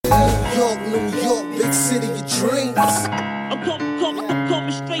I'm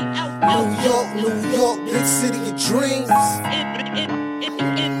coming straight out. New York, big city of dreams.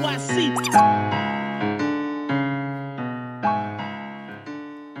 NYC.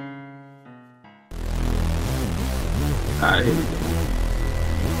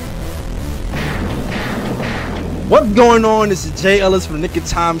 What's going on? This is Jay Ellis from the Knick of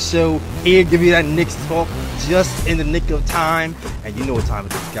Time Show. Here to give you that Knicks talk just in the nick of time. And you know what time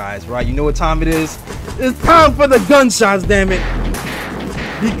it is, guys, right? You know what time it is? It's time for the gunshots, damn it.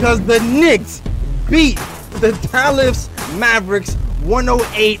 Because the Knicks beat the Dallas Mavericks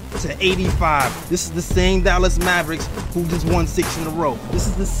 108-85. This is the same Dallas Mavericks who just won 6 in a row. This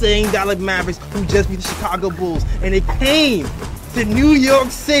is the same Dallas Mavericks who just beat the Chicago Bulls. And they came to New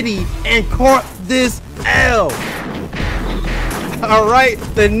York City and caught this L. All right,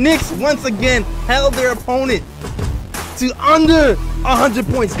 the Knicks once again held their opponent to under 100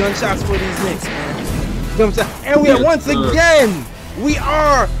 points. Gunshots for these Knicks, man. And we are once again, we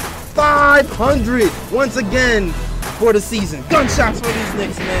are 500 once again for the season. Gunshots for these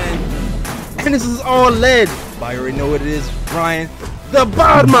Knicks, man. And this is all led by, you already know what it is, Ryan, the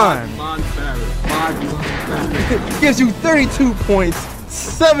Bodman. Gives you 32 points,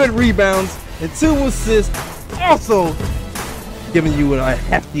 7 rebounds, and 2 assists. Also giving you a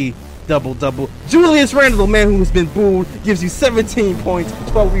hefty double-double. Julius Randle, man, who has been booed, gives you 17 points,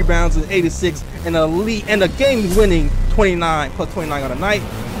 12 rebounds, and 8 assists, and a game-winning 29 plus 29 on the night.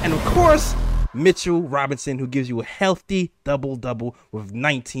 And of course, Mitchell Robinson, who gives you a healthy double-double with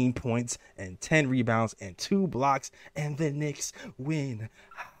 19 points and 10 rebounds and 2 blocks, and the Knicks win.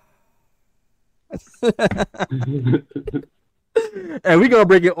 And we're gonna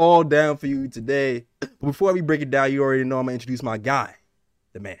break it all down for you today. But before we break it down, you already know I'm gonna introduce my guy,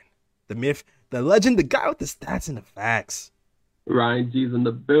 the man, the myth, the legend, the guy with the stats and the facts. Ryan G's in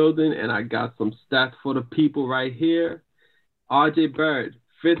the building, and I got some stats for the people right here. RJ Barrett,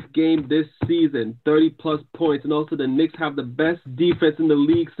 5th game this season, 30-plus points, and also the Knicks have the best defense in the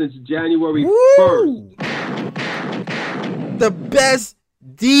league since January 1st. The best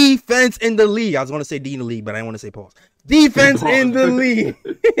defense in the league. I was going to say D in the league, but I didn't want to say pause. Defense in the league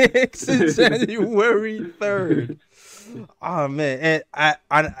since January 3rd. Oh, man.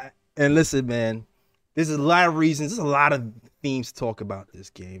 And listen, man, there's a lot of reasons. There's a lot of themes to talk about this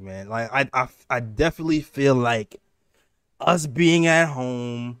game, man. Like I definitely feel like us being at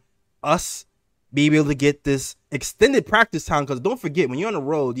home, us being able to get this extended practice time, because don't forget, when you're on the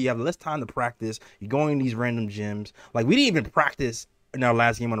road, you have less time to practice. You're going in these random gyms. Like, we didn't even practice in our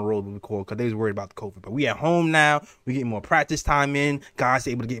last game on the road when we called because they was worried about the COVID. But we at home now. We get more practice time in. Guys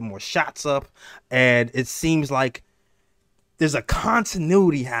are able to get more shots up. And it seems like there's a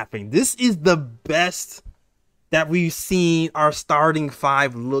continuity happening. This is the best that we've seen our starting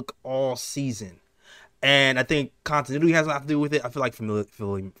 5 look all season. And I think continuity has a lot to do with it. I feel like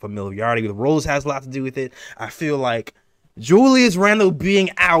familiarity with roles has a lot to do with it. I feel like Julius Randle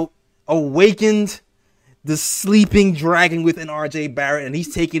being out awakened the sleeping dragon within RJ Barrett, and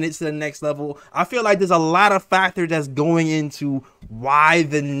he's taking it to the next level. I feel like there's a lot of factors that's going into why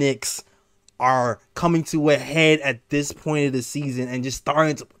the Knicks are coming to a head at this point of the season and just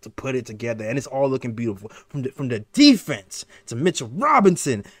starting to put it together. And it's all looking beautiful. From the defense to Mitchell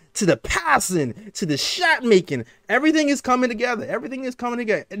Robinson to the passing to the shot making, everything is coming together. Everything is coming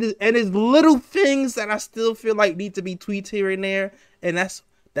together. And there's little things that I still feel like need to be tweaked here and there. And that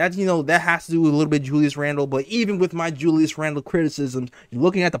has to do with a little bit of Julius Randle. But even with my Julius Randle criticisms, you're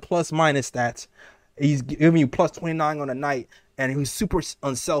looking at the plus minus stats. He's giving you plus 29 on the night, and he was super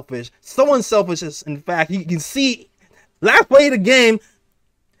unselfish. So unselfish, in fact, you can see last play of the game,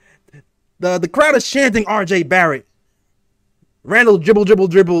 the crowd is chanting RJ Barrett. Randle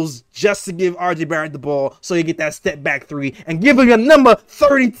dribbles just to give RJ Barrett the ball so you get that step back 3 and give him your number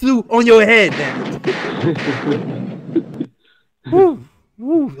 32 on your head. Woo.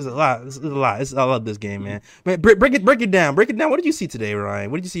 It's a lot. I love this game, man. But break it down. What did you see today,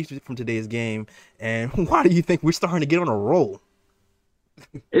 Ryan? What did you see from today's game? And why do you think we're starting to get on a roll?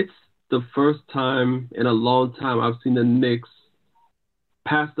 It's the first time in a long time I've seen the Knicks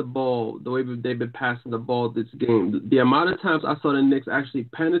pass the ball the way they've been passing the ball this game. The amount of times I saw the Knicks actually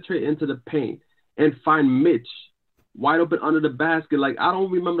penetrate into the paint and find Mitch wide open under the basket. Like, I don't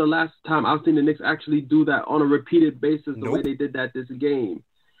remember the last time I've seen the Knicks actually do that on a repeated basis the way they did that this game.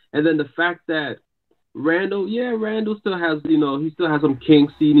 And then the fact that Randle still has, he still has some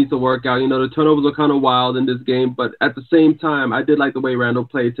kinks he needs to work out. The turnovers are kind of wild in this game, but at the same time, I did like the way Randle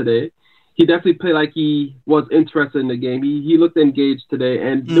played today. He definitely played like he was interested in the game. He looked engaged today,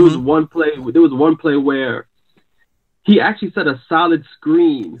 and there was one play where he actually set a solid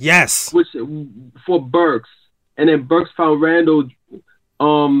screen. Yes. For Burks. and then Burks found Randall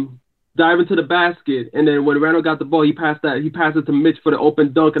diving to the basket, and then when Randall got the ball, he passed it to Mitch for the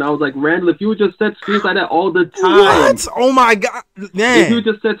open dunk, and I was like, Randall, if you would just set screens like that all the time. What? Oh my God, man. If you would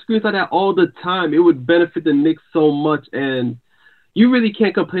just set screens like that all the time, it would benefit the Knicks so much, and you really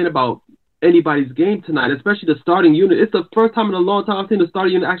can't complain about anybody's game tonight, especially the starting unit. It's the first time in a long time I've seen the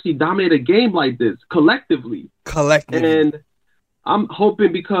starting unit actually dominate a game like this, collectively. And I'm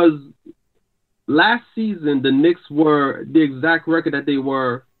hoping, because last season the Knicks were the exact record that they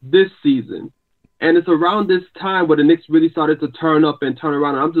were this season. And it's around this time where the Knicks really started to turn up and turn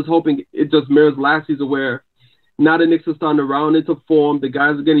around. And I'm just hoping it just mirrors last season, where now the Knicks are starting to round into form. The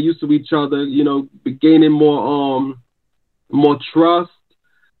guys are getting used to each other, gaining more trust,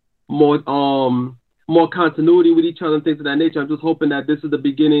 more continuity with each other and things of that nature. I'm just hoping that this is the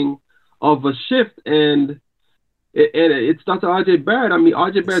beginning of a shift, and it starts with RJ Barrett. I mean,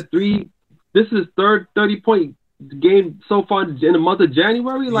 RJ Barrett this is his third 30-point game so far in the month of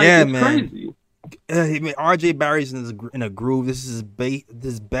January. It's crazy. RJ Barry's in a groove. This is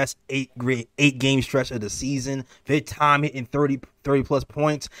his best eight game stretch of the season. Fifth time hitting 30 plus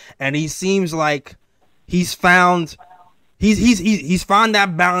points, and he seems like he's found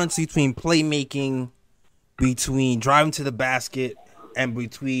that balance between playmaking, between driving to the basket, and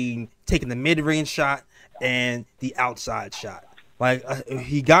between taking the mid-range shot and the outside shot.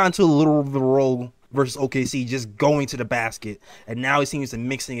 He got into a little of the role versus OKC, just going to the basket, and now he seems to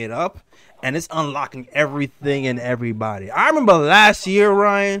mixing it up, and it's unlocking everything and everybody. I remember last year,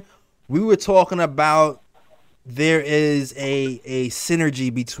 Ryan, we were talking about there is a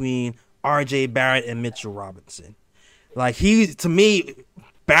synergy between RJ Barrett and Mitchell Robinson. To me,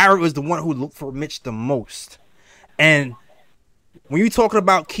 Barrett was the one who looked for Mitch the most. And when you're talking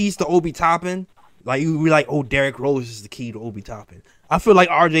about keys to Obi Toppin, you were like, oh, Derrick Rose is the key to Obi Toppin. I feel like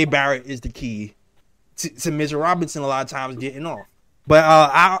RJ Barrett is the key to Mitchell Robinson a lot of times getting off. But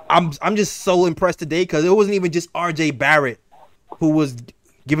I'm just so impressed today, because it wasn't even just RJ Barrett who was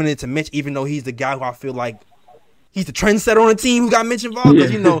giving it to Mitch, even though he's the guy who I feel like he's the trendsetter on the team who got Mitch involved.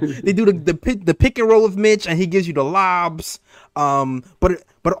 Because they do the pick and roll with Mitch, and he gives you the lobs.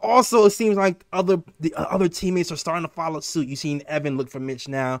 But also it seems like the other teammates are starting to follow suit. You've seen Evan look for Mitch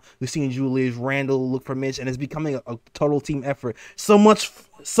now. We've seen Julius Randle look for Mitch, and it's becoming a total team effort. So much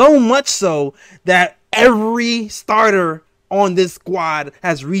so that every starter on this squad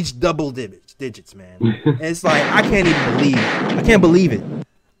has reached double digits, man. And it's like, I can't believe it.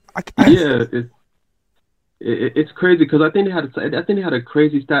 It's crazy, because I think they had a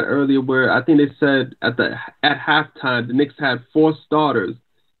crazy stat earlier where I think they said at halftime the Knicks had 4 starters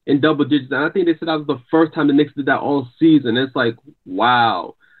in double digits, and I think they said that was the first time the Knicks did that all season. It's like,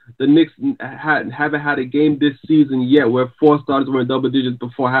 wow, the Knicks haven't had a game this season yet where 4 starters were in double digits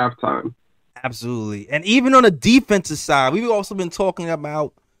before halftime. Absolutely. And even on the defensive side, we've also been talking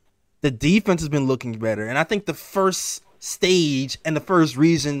about the defense has been looking better, and I think the first stage and the first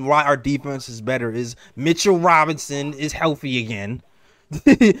reason why our defense is better is Mitchell Robinson is healthy again.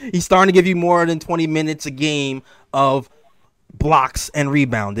 He's starting to give you more than 20 minutes a game of blocks and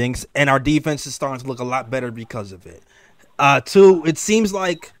reboundings, and our defense is starting to look a lot better because of it. Two, it seems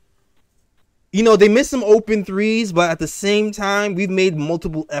like, they missed some open threes, but at the same time, we've made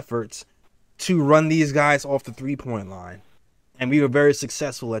multiple efforts to run these guys off the 3-point line, and we were very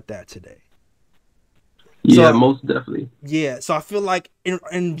successful at that today. Yeah, most definitely. Yeah, so I feel like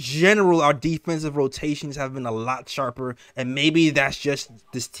in general, our defensive rotations have been a lot sharper, and maybe that's just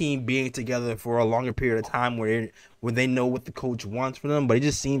this team being together for a longer period of time where they know what the coach wants from them. But it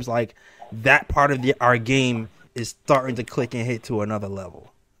just seems like that part of our game is starting to click and hit to another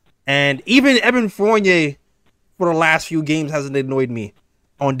level. And even Evan Fournier for the last few games hasn't annoyed me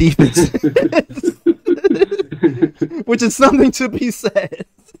on defense, which is something to be said.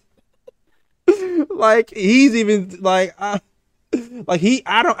 He's even I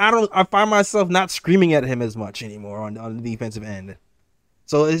find myself not screaming at him as much anymore on the defensive end.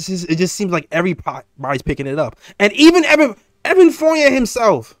 So it just seems like everybody's picking it up, and even Evan Fournier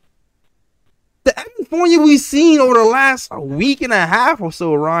himself. The Evan Fournier we've seen over the last week and a half or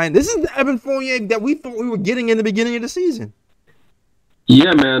so, Ryan. This is the Evan Fournier that we thought we were getting in the beginning of the season.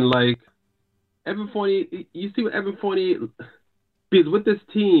 Yeah, man. Evan Fournier, you see what Evan Fournier, because with this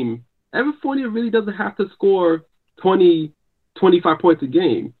team, Evan Fournier really doesn't have to score 20, 25 points a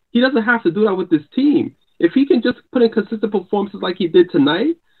game. He doesn't have to do that with this team. If he can just put in consistent performances like he did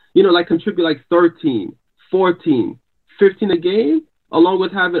tonight, contribute 13, 14, 15 a game, along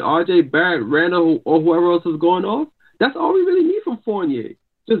with having RJ Barrett, Randall, or whoever else is going off, that's all we really need from Fournier.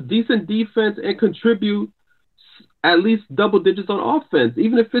 Just decent defense and contribute at least double digits on offense,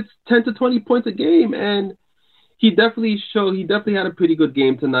 even if it's 10 to 20 points a game. And he definitely had a pretty good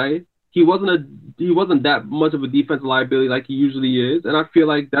game tonight. He wasn't that much of a defensive liability like he usually is, and I feel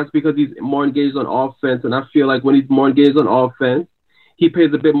like that's because he's more engaged on offense. And I feel like when he's more engaged on offense, he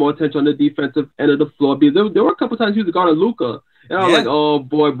pays a bit more attention on the defensive end of the floor. Because there were a couple times he was guarding Luka, and I was like, "Oh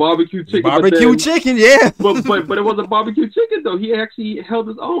boy, barbecue chicken!" Barbecue chicken, yeah. but it wasn't barbecue chicken though. He actually held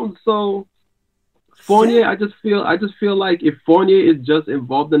his own. So Fournier, I just feel like if Fournier is just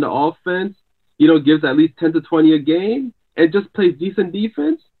involved in the offense, gives at least 10 to 20 a game, and just plays decent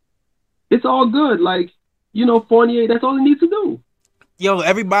defense, it's all good. Like, Fournier, that's all he needs to do. Yo,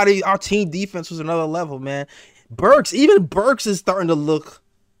 everybody, our team defense was another level, man. Burks is starting to look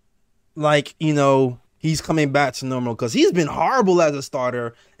like, he's coming back to normal because he's been horrible as a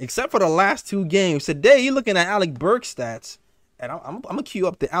starter, except for the last 2 games. Today, you're looking at Alec Burks stats, and I'm going to cue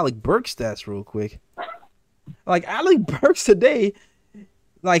up the Alec Burks stats real quick. Like, Alec Burks today,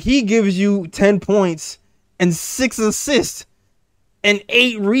 like, he gives you 10 points and 6 assists. And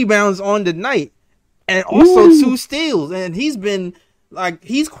 8 rebounds on the night, and also 2 steals. And he's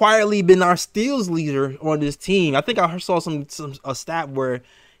quietly been our steals leader on this team. I think I saw a stat where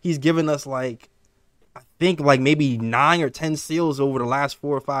he's given us maybe 9 or 10 steals over the last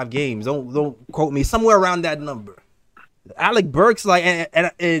 4 or 5 games. Don't quote me, somewhere around that number. Alec Burks,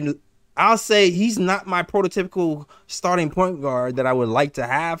 and I'll say he's not my prototypical starting point guard that I would like to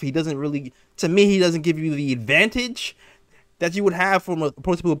have. He doesn't give you the advantage that you would have from a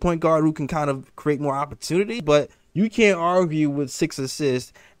prototypical point guard who can kind of create more opportunity, but you can't argue with 6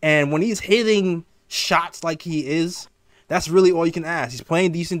 assists. And when he's hitting shots like he is, that's really all you can ask. He's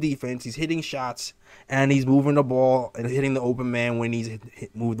playing decent defense, he's hitting shots, and he's moving the ball and hitting the open man when he's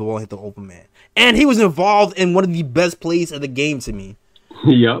move the ball and hit the open man. And he was involved in one of the best plays of the game to me.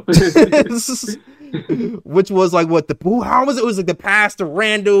 Yep. Which was like how was it? It was like the pass to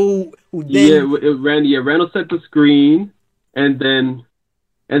Randall who then Randall set the screen. And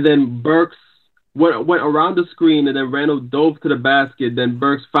then Burks went around the screen, and then Randall dove to the basket. Then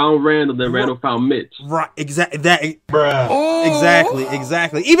Burks found Randall, then Randall found Mitch. Right, exactly.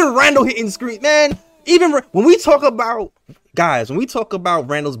 Exactly. Even Randall hitting screen, man. Even when we talk about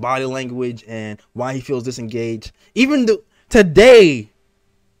Randall's body language and why he feels disengaged, even today,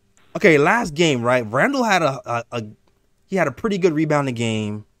 okay, last game, right? Randall had a pretty good rebounding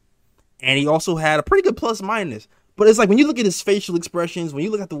game, and he also had a pretty good plus minus. But it's like when you look at his facial expressions, when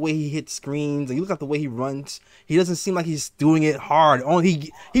you look at the way he hits screens, and you look at the way he runs, he doesn't seem like he's doing it hard.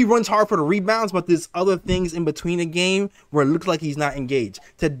 He runs hard for the rebounds, but there's other things in between the game where it looks like he's not engaged.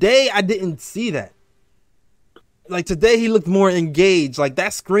 Today, I didn't see that. Like today, he looked more engaged. Like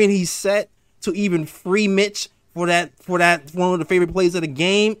that screen he set to even free Mitch for that one of the favorite plays of the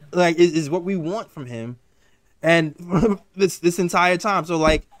game, like is what we want from him. And this entire time, so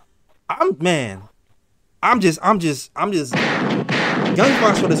like, I'm just young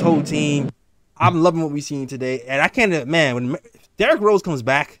Fox for this whole team. I'm loving what we've seen today, and I can't, man. When Derrick Rose comes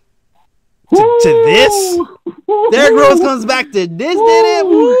back to this, Derrick Rose comes back to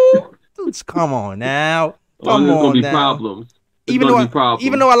this. Come on now, problems. Even though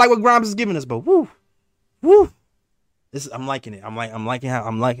I like what Grimes is giving us, but woo. I'm liking it. I'm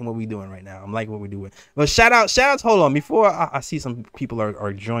liking what we're doing right now. I'm liking what we're doing. But shout outs. Hold on, before I see some people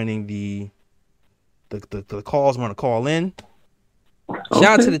are joining the calls. Want to call in? Okay.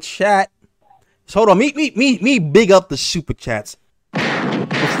 Shout out to the chat. So hold on, me big up the super chats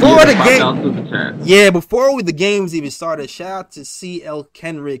before the game. Before the games even started. Shout out to CL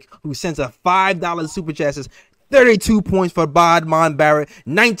Kenrick who sends a $5 super chat. Says 32 points for Bodman Barrett,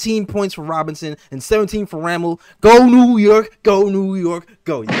 19 points for Robinson, and 17 for Ramel. Go New York, go New York,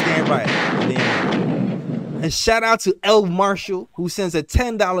 go! You damn right. And shout out to L Marshall who sends a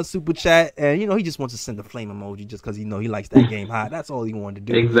 $10 super chat, and he just wants to send a flame emoji just because he likes that game hot. That's all he wanted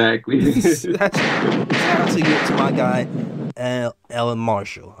to do. Exactly. Shout out to my guy L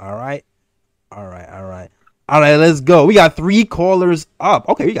Marshall. All right. Let's go. We got 3 callers up.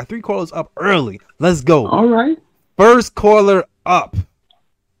 Okay, we got 3 callers up early. Let's go. All right. First caller up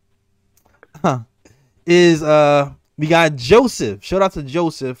is we got Joseph. Shout out to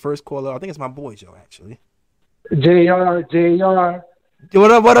Joseph. First caller. I think it's my boy Joe actually. JR.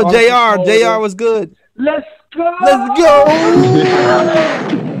 What up, JR? JR was good. Let's go.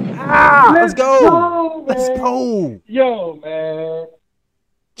 Let's go. Yo, man.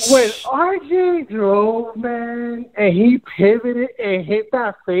 When RJ drove, man, and he pivoted and hit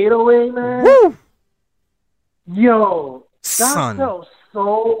that fadeaway, man. Woo! Yo, that felt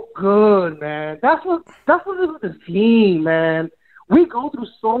so good, man. That's what it is with this team, man. We go through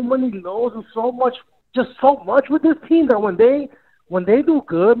so many lows and so much with this team that when they do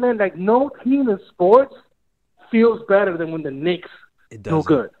good, man, like no team in sports feels better than when the Knicks do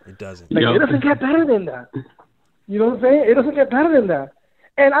good. It doesn't. Like, it doesn't get better than that. You know what I'm saying? It doesn't get better than that.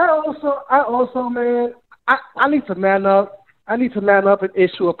 And I also, man, I need to man up. I need to man up and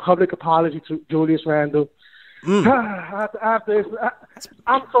issue a public apology to Julius Randle. I'm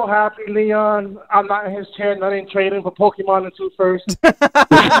so happy, Leon. I'm not in his chair. Not in trading for Pokemon and Two First.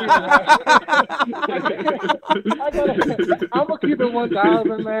 I'm gonna keep it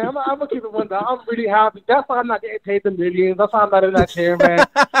 1,000, man. I'm gonna keep it 1,000. I'm really happy. That's why I'm not getting paid the millions. That's why I'm not in that chair, man.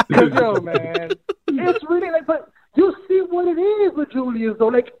 Cause yo, man, it's really like, but you see what it is with Julius, though.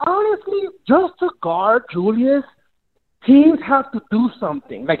 Like, honestly, just to guard Julius, teams have to do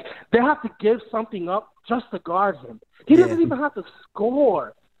something. Like, they have to give something up just to guard him. He doesn't even have to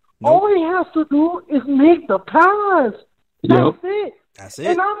score. Nope. All he has to do is make the pass. That's it. That's it.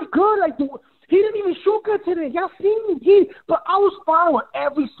 And I'm good. Like, he didn't even shoot good today. Y'all seen me. But I was fine with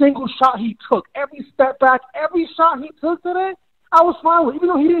every single shot he took. Every step back, every shot he took today, I was fine with, even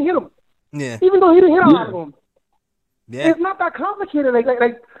though he didn't hit him. Yeah. Even though he didn't hit a lot of them. Yeah. It's not that complicated.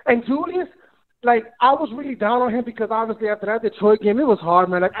 And Julius, like, I was really down on him because obviously after that Detroit game, it was hard,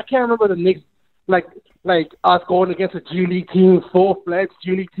 man. Like, I can't remember the Knicks, like us going against a G League team, full-fledged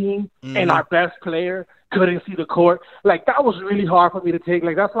G League team, and our best player couldn't see the court. Like, that was really hard for me to take.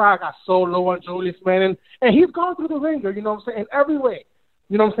 Like, that's why I got so low on Julius, man. And he's gone through the ringer, you know what I'm saying, in every way.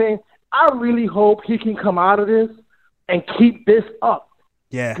 You know what I'm saying? I really hope he can come out of this and keep this up.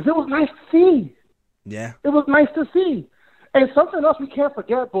 Yeah. Because it was nice to see. Yeah. It was nice to see. And something else we can't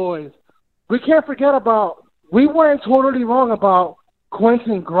forget, boys. We can't forget about, we weren't totally wrong about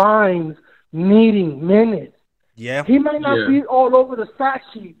Quentin Grimes needing minutes. Yeah. He may not be all over the stat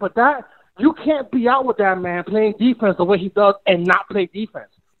sheet, but that you can't be out with that man playing defense the way he does and not play defense.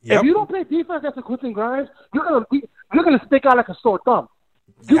 Yep. If you don't play defense after Quentin Grimes, you're gonna stick out like a sore thumb.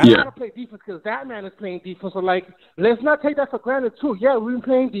 You gotta play defense because that man is playing defense. So, like, let's not take that for granted too. Yeah, we've been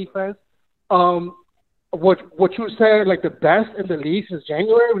playing defense. What you said, like, the best in the league since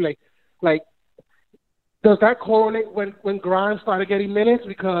January, like, does that correlate when Grimes started getting minutes?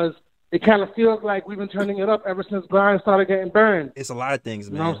 Because it kind of feels like we've been turning it up ever since Grimes started getting burned. It's a lot of things,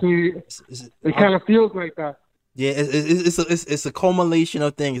 man. You know, it kind of feels like that. Yeah, it's a culmination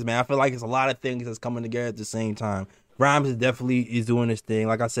of things, man. I feel like it's a lot of things that's coming together at the same time. Grimes is doing his thing.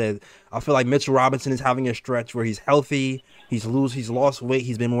 Like I said, I feel like Mitchell Robinson is having a stretch where he's healthy. He's lost weight.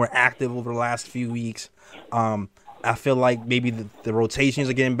 He's been more active over the last few weeks. I feel like maybe the rotations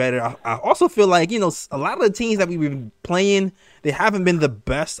are getting better. I also feel like, you know, a lot of the teams that we've been playing, they haven't been the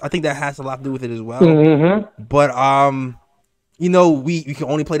best. I think that has a lot to do with it as well. Mm-hmm. But, you know, we can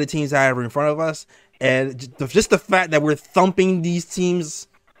only play the teams that are in front of us. And just the fact that we're thumping these teams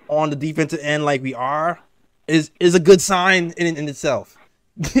on the defensive end like we are is a good sign in itself.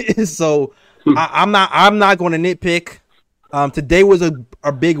 So I'm not going to nitpick. Today was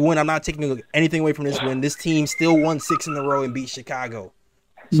a big win. I'm not taking anything away from this win. This team still won 6 in a row and beat Chicago.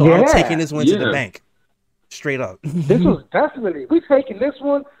 So I'm taking this win to the bank. Straight up. This was definitely, we taking this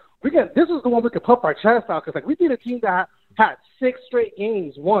one. This is the one we could pump our chest out because, like, we beat a team that had 6 straight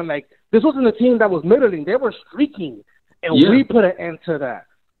games won. Like, this wasn't a team that was middling. They were streaking, and we put an end to that.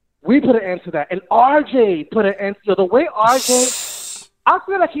 And RJ put an end to the way RJ. I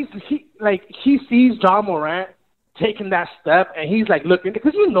feel like he sees John Morant taking that step, and he's like looking,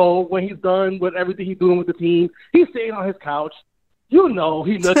 because you know when he's done with everything he's doing with the team, he's sitting on his couch. You know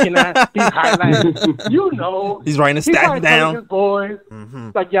he's looking at these highlights. You know he's writing his stats down. His boys,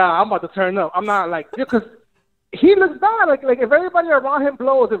 like, yeah, I'm about to turn up. I'm not like, because he looks bad. Like if everybody around him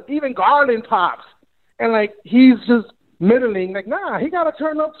blows, if even Garland pops, and like he's just middling, like, nah, he got to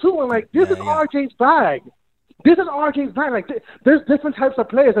turn up too. And like, this is RJ's bag. This is RJ's bag. Like, there's different types of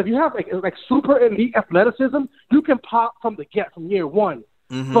players. If you have like super elite athleticism, you can pop from year one.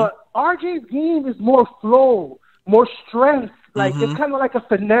 But RJ's game is more flow, more strength. Like, it's kind of like a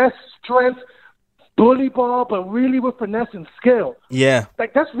finesse, strength, bully ball, but really with finesse and skill. Yeah.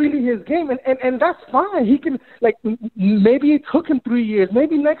 Like, that's really his game, and that's fine. He can, like, maybe it took him 3 years.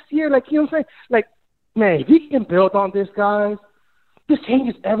 Maybe next year, like, you know what I'm saying? Like, man, if he can build on this, guys, this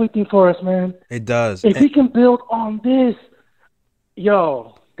changes everything for us, man. It does. If he can build on this,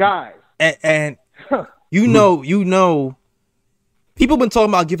 yo, guys. And you know, people been talking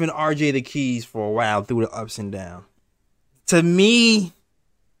about giving RJ the keys for a while through the ups and downs. To me,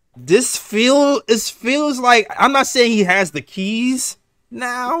 this feels like, I'm not saying he has the keys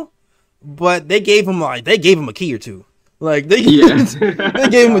now, but they gave him a key or two. Like they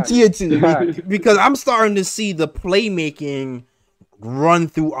gave him a key or two, because I'm starting to see the playmaking run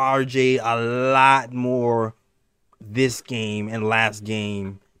through RJ a lot more this game and last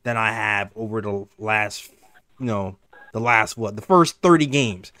game than I have over the last the first 30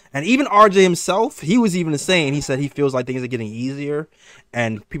 games. And even RJ himself, he was even saying, he said he feels like things are getting easier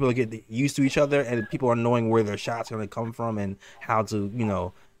and people are getting used to each other and people are knowing where their shots are going to come from and how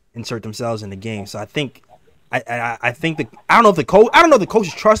to, insert themselves in the game. So I think I don't know if the coach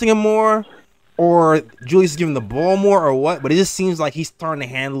is trusting him more or Julius is giving the ball more or what, but it just seems like he's starting to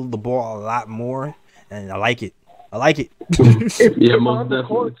handle the ball a lot more, and I like it. Yeah, most on the definitely.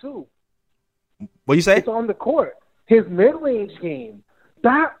 court too. What you say? It's on the court. His mid-range game,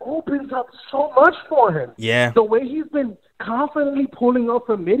 that opens up so much for him. Yeah. The way he's been confidently pulling up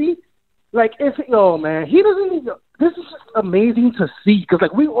from midi, like, he doesn't even, this is just amazing to see, because,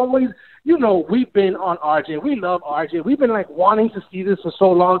 like, we always, we've been on RJ. We love RJ. We've been, like, wanting to see this for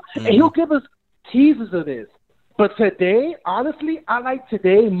so long, and he'll give us teases of this. But today, honestly, I like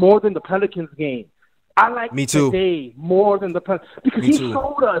today more than the Pelicans game. I like Me too. today more than the Pelicans, because he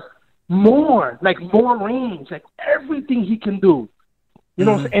showed us more range, like everything he can do. You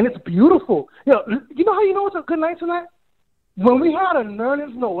know what I'm saying? And it's beautiful. You know how you know it's a good night tonight? When we had a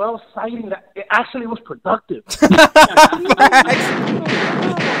Nerlens Noel sighting that it actually was productive.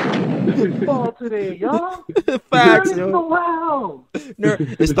 Ball today, y'all. Facts, Nerlens yo. Noel.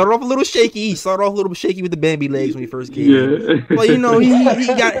 It started off a little shaky. He started off a little shaky with the Bambi legs when he first came. Yeah. But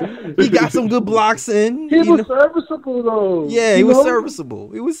he got some good blocks in. He was serviceable though. Yeah, he was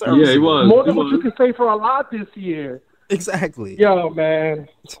serviceable. Yeah, he was. More than what you can say for a lot this year. Exactly. Yo, man,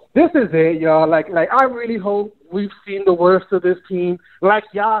 this is it, y'all. Like I really hope we've seen the worst of this team. Like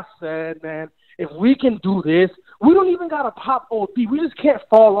y'all said, man, if we can do this, we don't even got to pop OD. We just can't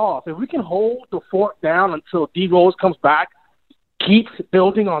fall off. If we can hold the fort down until D Rose comes back, keeps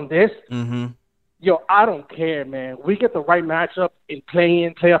building on this, yo, I don't care, man. We get the right matchup in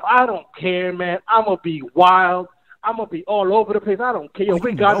playoff. I don't care, man. I'm going to be wild. I'm going to be all over the place. I don't care. Yo,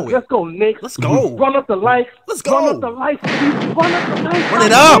 we got it. Let's go, Knicks. Let's go. Run up the lights. Let's go. Run up the lights. Run up the lights. Run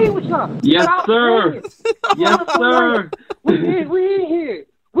it up. Yes, sir. Yes, sir. We here.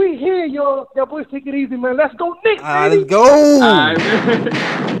 We here, yo. Yo, boys, take it easy, man. Let's go, Knicks, baby. Let's go. All right.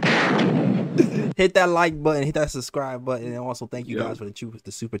 Hit that like button, hit that subscribe button, and also thank you guys for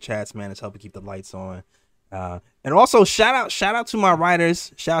the super chats, man. It's helping keep the lights on. And also shout out to my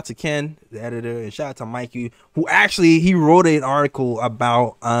writers. Shout out to Ken, the editor, and shout out to Mikey, who actually he wrote an article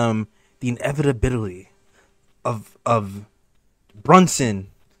about the inevitability of Brunson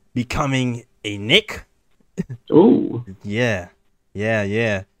becoming a Knick. Oh. Yeah.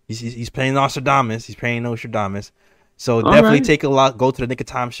 He's playing Nostradamus. He's playing Nostradamus. So definitely take a look. Go to the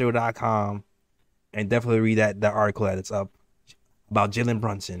knickofttimeshow.com and definitely read that article that it's up about Jalen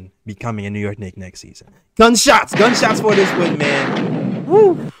Brunson becoming a New York Knicks next season. Gunshots for this win, man.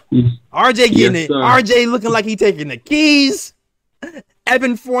 Woo. RJ getting it. Sir. RJ looking like he taking the keys.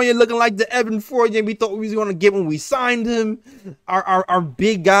 Evan Fournier looking like the Evan Fournier we thought we was going to get when we signed him. Our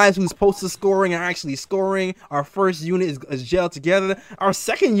big guys who's supposed to scoring are actually scoring. Our first unit is gelled together. Our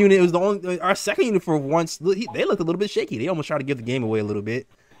second unit was our second unit for once. They looked a little bit shaky. They almost tried to give the game away a little bit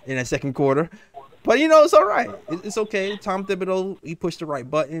in that second quarter. But, it's all right. It's okay. Tom Thibodeau, he pushed the right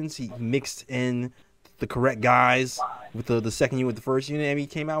buttons. He mixed in the correct guys with the second unit, with the first unit, and we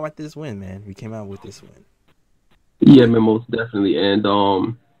came out with this win, man. We came out with this win. Yeah, man, most definitely. And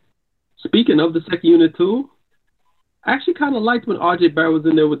speaking of the second unit too, I actually kind of liked when RJ Barrett was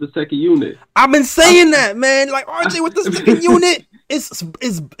in there with the second unit. I've been saying that, man. Like RJ with the second unit,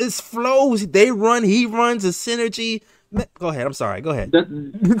 it's flows. They run, he runs, a synergy. Go ahead. I'm sorry. Go ahead. That's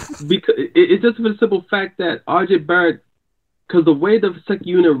because it's just for the simple fact that RJ Barrett, because the way the second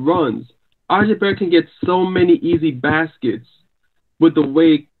unit runs, RJ Barrett can get so many easy baskets with the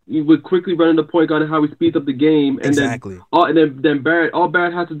way he would quickly run the point guard and how he speeds up the game. And exactly. Then Barrett, all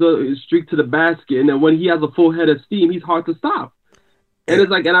Barrett has to do is streak to the basket, and then when he has a full head of steam, he's hard to stop. And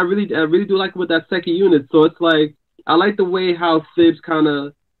it's like, and I really do like with that second unit. So it's like, I like the way how Thibs kind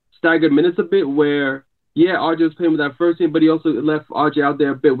of staggered minutes a bit, where RJ was playing with that first team, but he also left RJ out there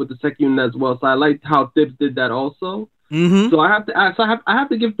a bit with the second unit as well. So I liked how Thibs did that also. Mm-hmm. So I have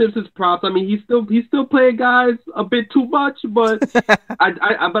to give Thibs his props. I mean, he's still playing guys a bit too much, but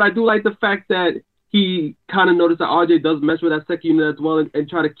I do like the fact that he kind of noticed that RJ does mess with that second unit as well, and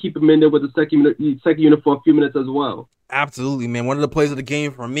try to keep him in there with the second unit for a few minutes as well. Absolutely, man. One of the plays of the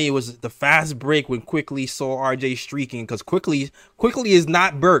game for me was the fast break when Quickly saw RJ streaking, because Quickly is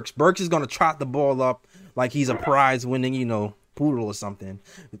not Burks. Burks is gonna trot the ball up like he's a prize winning, poodle or something.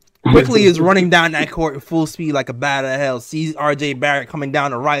 Quickly is running down that court at full speed like a bat out of hell. Sees RJ Barrett coming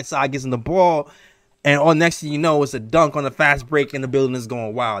down the right side, gets him the ball, and all next thing you know, it's a dunk on the fast break, and the building is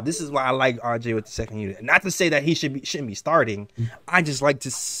going wild. This is why I like RJ with the second unit. Not to say that he shouldn't be starting. I just like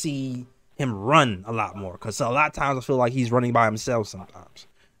to see him run a lot more, because a lot of times I feel like he's running by himself sometimes.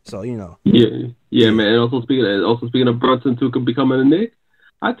 So Yeah, man. And also speaking of Brunson too, becoming a Knick,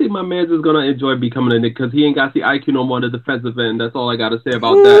 I think my man's is gonna enjoy becoming a Knick because he ain't got the IQ no more on the defensive end. That's all I gotta say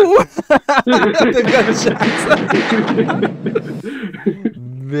about that.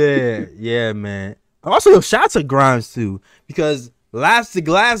 Man, yeah, man. Also, shout out to Grimes too, because the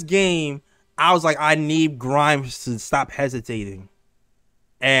last game I was like, I need Grimes to stop hesitating,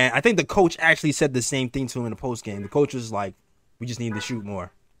 and I think the coach actually said the same thing to him in the post game. The coach was like, "We just need to shoot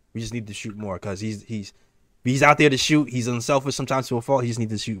more. We just need to shoot more because he's out there to shoot. He's unselfish sometimes to a fault. He just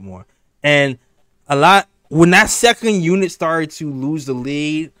needs to shoot more." And when that second unit started to lose the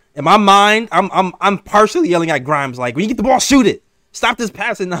lead, in my mind, I'm partially yelling at Grimes like, "When you get the ball, shoot it. Stop this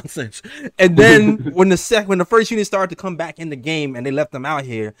passing nonsense." And then when the first unit started to come back in the game and they left him out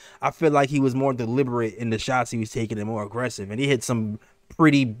here, I feel like he was more deliberate in the shots he was taking and more aggressive. And he hit some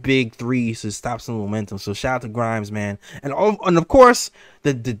pretty big threes to stop some momentum. So shout out to Grimes, man. And of course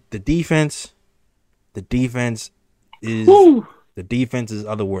the defense. The defense is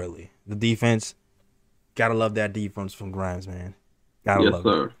otherworldly. The defense, gotta love that defense from Grimes, man. Gotta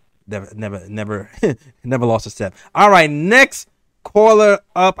love it. Never lost a step. All right, next caller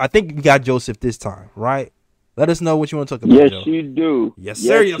up. I think we got Joseph this time, right? Let us know what you want to talk about. Yes, Joe. you do. Yes,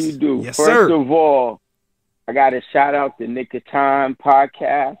 sir. Yes, you do. Yes, First of all, I got to shout out the Knick of Time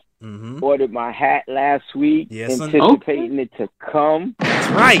podcast. Ordered my hat last week, anticipating it to come. That's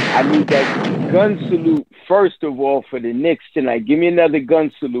right. I need that gun salute first of all for the Knicks tonight. Give me another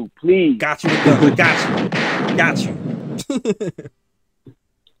gun salute, please. Got you. Got you.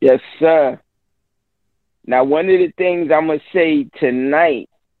 Yes, sir. Now, one of the things I'm going to say tonight,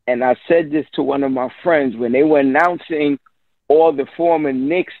 and I said this to one of my friends, when they were announcing all the former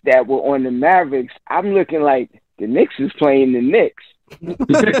Knicks that were on the Mavericks, I'm looking like the Knicks is playing the Knicks.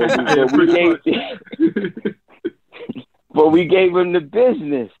 But we gave him the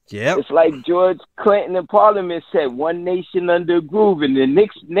business. Yep. It's like George Clinton in Parliament said, one nation under a groove, and the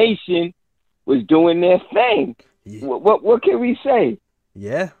Knicks nation was doing their thing. Yeah. What can we say?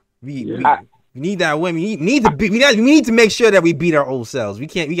 Yeah. We need that win. We need to make sure that we beat our old selves. We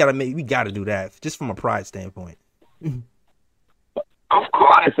gotta do that just from a pride standpoint. Of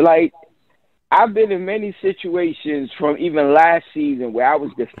course, like I've been in many situations from even last season where I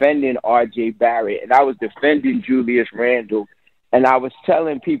was defending R.J. Barrett and I was defending Julius Randle, and I was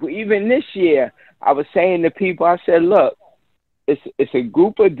telling people, even this year, I was saying to people, I said, look, it's a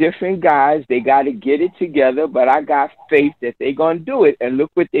group of different guys. They got to get it together, but I got faith that they're going to do it, and look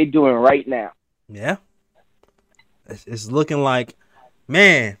what they're doing right now. Yeah. It's looking like,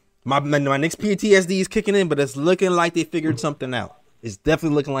 man, my Knicks PTSD is kicking in, but it's looking like they figured something out. It's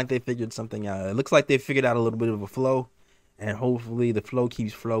definitely looking like they figured something out. It looks like they figured out a little bit of a flow, and hopefully the flow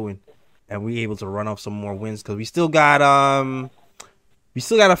keeps flowing, and we're able to run off some more wins because we still got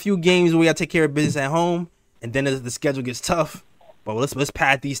a few games where we got to take care of business at home, and then the schedule gets tough. But let's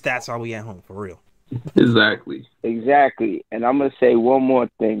pad these stats while we at home for real. Exactly. And I'm gonna say one more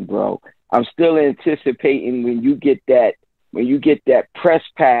thing, bro. I'm still anticipating when you get that press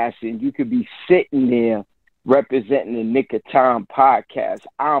pass and you could be sitting there representing the Knick of Time podcast.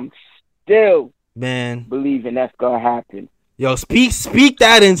 I'm still believing that's gonna happen. Yo, speak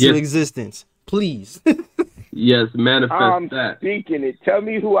that into existence, please. Yes, manifest that. I'm speaking it. Tell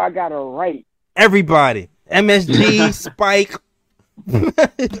me who I gotta write. Everybody, MSG, Spike,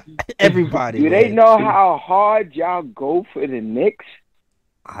 everybody. Do they know how hard y'all go for the Knicks?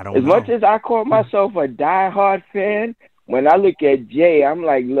 I don't know. As much as I call myself a diehard fan, when I look at Jay, I'm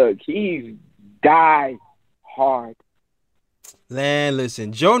like, look, he's die hard. Man,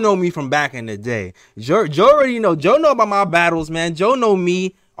 listen, Joe know me from back in the day. Joe already know. Joe know about my battles, man. Joe know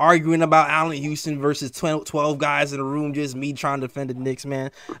me arguing about Allen Houston versus 12 guys in a room, just me trying to defend the Knicks,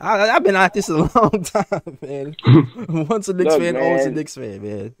 man. I've been at this a long time, man. Once a Knicks fan, always a Knicks fan,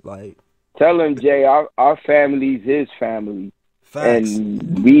 man. Like, tell him, Jay, our family's his family. Facts.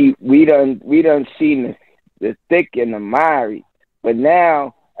 And we done seen the thick and the miry. But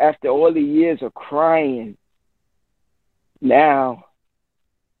now, after all the years of crying, now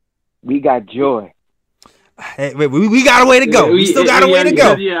we got joy. Hey, wait, we got a way to go. We still got a way to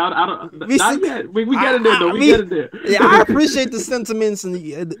go. Yeah, I don't. Not yet. We got it there, though. We got it there. Yeah, I appreciate the sentiments and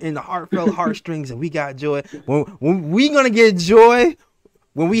the heartfelt heartstrings, and we got joy. When we gonna get joy,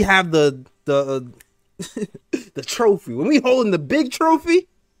 when we have the trophy, when we holding the big trophy,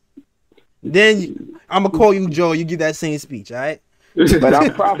 then I'm gonna call you Joe. You give that same speech, all right? But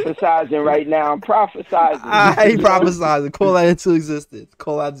I'm prophesizing right now. I'm prophesizing. I ain't prophesizing. Call that into existence.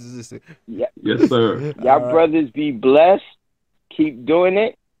 Call that into existence. Yeah. Yes, sir. Y'all brothers be blessed. Keep doing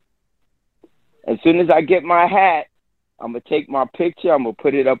it. As soon as I get my hat, I'm going to take my picture. I'm going to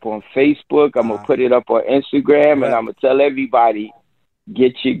put it up on Facebook. I'm going to put it up on Instagram. And I'm going to tell everybody,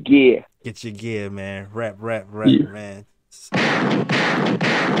 get your gear. Get your gear, man. Rep, man. So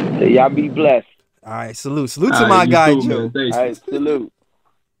y'all be blessed. All right, salute to my guy, Joe. All right, salute.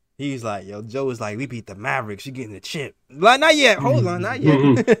 He's like, yo, Joe is like, we beat the Mavericks. You getting the chip? Like, not yet. Hold on, not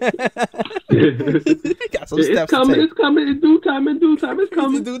yet. Got some steps coming. to take. It's coming in due time. It's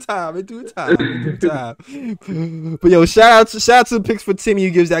coming. In due time. But yo, shout out to the picks for Timmy who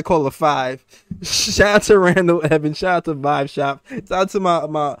gives that call a 5. Shout out to Randall Evans. Shout out to Vibe Shop. Shout out to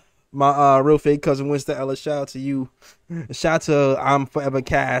my real fake cousin Winston Ellis. Shout out to you. Shout out to I'm Forever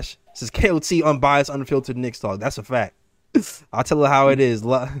Cash. This is KOT unbiased, unfiltered Knicks talk. That's a fact. I'll tell her how it is.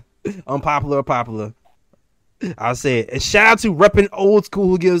 Unpopular or popular. I'll say it. And shout out to Reppin' Old School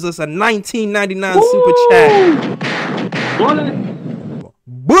who gives us a $19.99 super chat.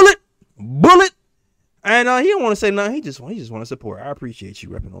 Bullet. And he don't want to say nothing. He just want to support. I appreciate you,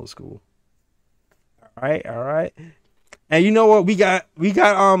 Reppin' Old School. All right. And you know what? We got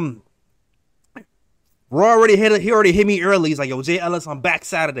Raw already hit me early. He's like, yo, Jay Ellis, I'm back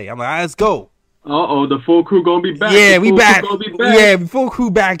Saturday. I'm like, all right, let's go. The full crew gonna be back. Yeah, we back. Yeah, full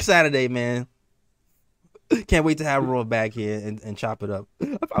crew back Saturday, man. Can't wait to have Raw back here and chop it up.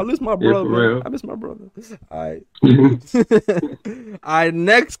 I miss my brother. I miss my brother. All right. All right,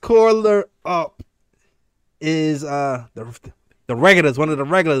 next caller up is the regulars, one of the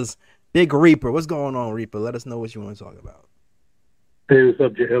regulars, Big Reaper. What's going on, Reaper? Let us know what you want to talk about. Hey, what's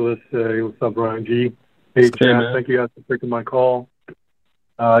up, Jay Ellis? Hey, what's up, Brian G? Hey, Chad, thank you guys for taking my call.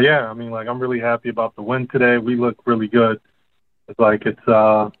 Yeah, I mean, like, I'm really happy about the win today. We look really good.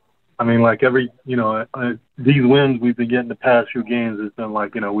 I mean, like, every, these wins we've been getting the past few games has been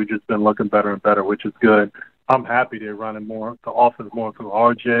like, we've just been looking better and better, which is good. I'm happy they're running the offense more through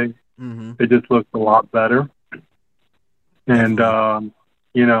RJ. Mm-hmm. It just looks a lot better. And,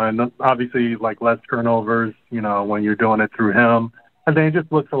 and obviously, like, less turnovers, when you're doing it through him. And then it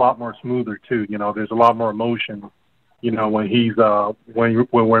just looks a lot more smoother, too. There's a lot more emotion, when he's when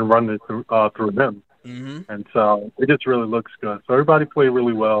we're running it through him. Mm-hmm. And so it just really looks good. So everybody played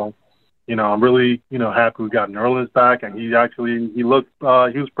really well. I'm really, happy we got Nerlens back, and he looked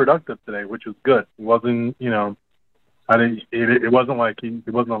he was productive today, which was good. It wasn't, it wasn't like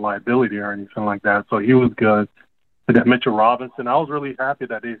it wasn't a liability or anything like that. So he was good. And then Mitchell Robinson, I was really happy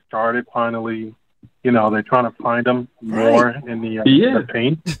that they started finally. They're trying to find him more in the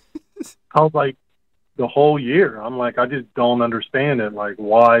paint. I was like, the whole year, I'm like, I just don't understand it. Like,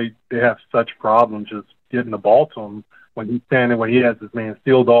 why they have such problems just getting the ball to him when he has his man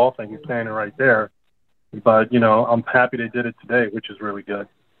sealed off and he's standing right there. But, I'm happy they did it today, which is really good.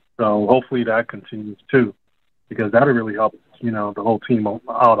 So hopefully that continues too, because that'll really help, the whole team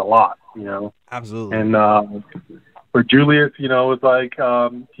out a lot, Absolutely. And for Julius, it's like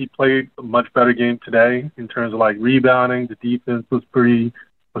he played a much better game today in terms of like rebounding. The defense was pretty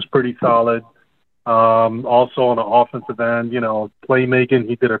solid. Also on the offensive end, playmaking,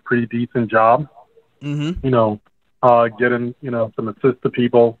 he did a pretty decent job. Mm-hmm. Getting, some assists to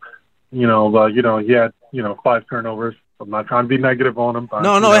people, but, he had, 5 turnovers. I'm not trying to be negative on him. But,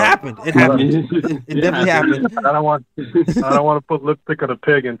 no, it happened. It definitely happened. I don't want to put lipstick on a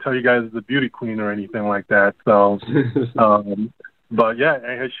pig and tell you guys he's a beauty queen or anything like that. So, but yeah,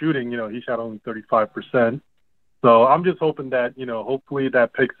 and his shooting, he shot only 35%. So I'm just hoping that, hopefully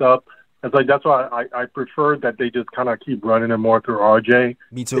that picks up. It's like, that's why I prefer that they just kind of keep running it more through RJ.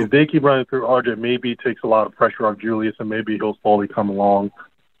 Me too. If they keep running through RJ, maybe it takes a lot of pressure off Julius, and maybe he'll slowly come along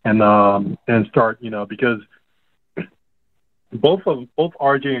and start, because both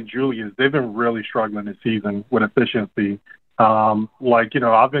RJ and Julius, they've been really struggling this season with efficiency. I've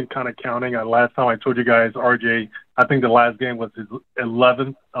been kind of counting. Last time I told you guys, RJ, I think the last game was his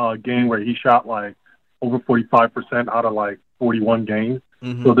 11th game where he shot like over 45% out of like 41 games.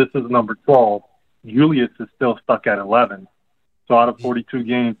 Mm-hmm. So this is number 12. Julius is still stuck at 11. So out of 42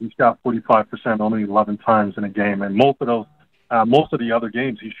 games, he's shot 45% only 11 times in a game. And most of the other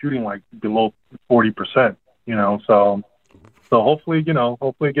games, he's shooting like below 40%, So hopefully,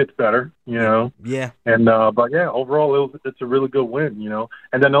 hopefully it gets better, Yeah. And, but yeah, overall, it's a really good win,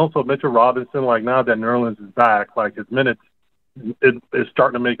 And then also Mitchell Robinson, like now that Nerlens is back, like his minutes is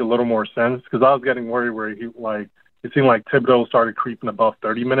starting to make a little more sense, because I was getting worried where it seemed like Thibodeau started creeping above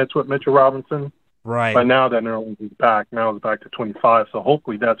 30 minutes with Mitchell Robinson. Right. But now that Nerlens is back, now it's back to 25. So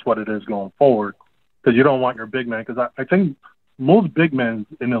hopefully that's what it is going forward, because you don't want your big man. Because I think most big men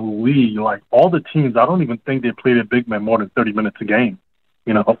in the league, like all the teams, I don't even think they played a big man more than 30 minutes a game.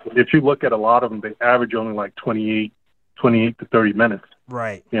 If you look at a lot of them, they average only like 28 to 30 minutes.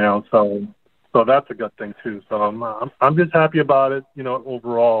 Right. So So that's a good thing too. So I'm just happy about it,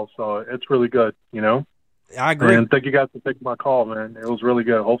 overall. So it's really good, I agree. And thank you guys for taking my call, man. It was really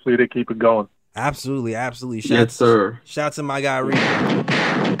good. Hopefully they keep it going. Absolutely. Yes, sir. Shouts to my guy Rico.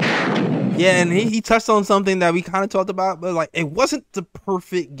 Yeah, and he touched on something that we kind of talked about, but like it wasn't the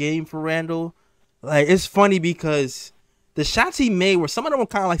perfect game for Randall. Like it's funny because the shots he made were some of them were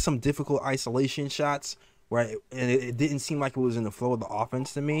kind of like some difficult isolation shots where it didn't seem like it was in the flow of the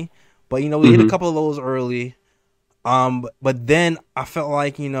offense to me. But we hit a couple of those early. But then I felt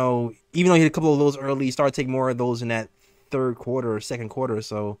like, even though he hit a couple of those early, he started taking more of those in that third quarter or second quarter or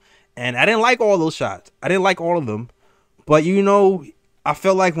so. And I didn't like all those shots. I didn't like all of them. But, I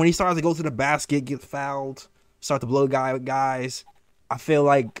felt like when he started to go to the basket, get fouled, start to blow guys, I feel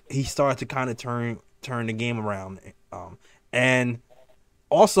like he started to kind of turn the game around. And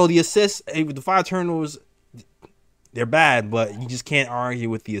also the assists, the 5 turnovers, they're bad, but you just can't argue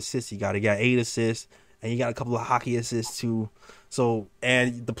with the assists. He got 8 assists, and you got a couple of hockey assists too. So,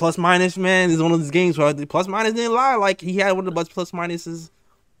 and the plus minus, man, is one of those games where the plus minus didn't lie. Like he had one of the best plus minuses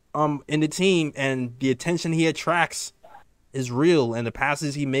in the team, and the attention he attracts is real, and the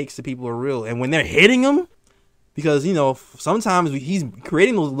passes he makes to people are real. And when they're hitting him, because sometimes he's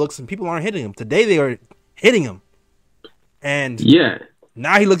creating those looks and people aren't hitting him. Today they are hitting him, and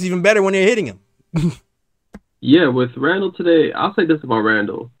now he looks even better when they're hitting him. Yeah, with Randall today, I'll say this about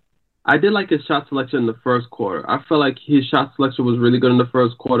Randall. I did like his shot selection in the first quarter. I felt like his shot selection was really good in the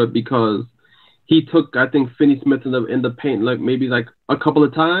first quarter because he took, I think, Finney-Smith in the paint maybe a couple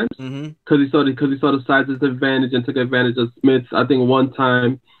of times because he saw the size advantage and took advantage of Smith. I think one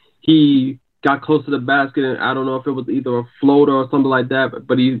time he got close to the basket and I don't know if it was either a floater or something like that,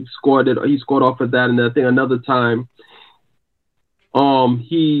 but he scored it. He scored off of that, and I think another time.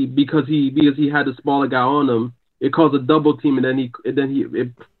 Because he had the smaller guy on him, it caused a double team, and then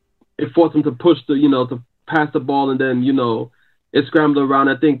it forced him to push to pass the ball, and then it scrambled around.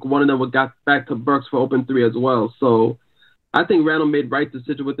 I think one of them got back to Burks for open 3 as well. So I think Randall made right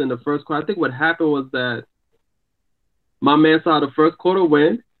decision within the first quarter. I think what happened was that my man saw the first quarter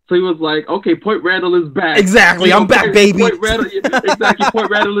win, so he was like, "Okay, Point Randall is back." Exactly, I'm back, baby. Point Randall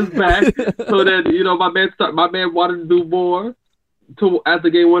is back. So then my man wanted to do more as the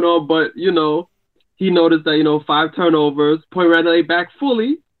game went on, but he noticed that 5 turnovers. Point Randall ain't back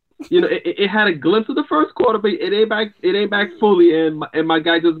fully. It had a glimpse of the first quarter, but it ain't back fully, and my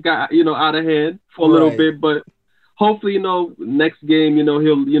guy just got out of hand for a little bit. But hopefully, next game,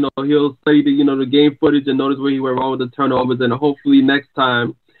 he'll study the game footage and notice where he went wrong with the turnovers, and hopefully next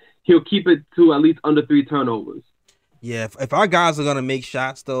time he'll keep it to at least under 3 turnovers. Yeah, if our guys are gonna make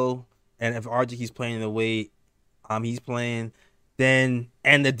shots though, and if RG keeps playing the way he's playing, then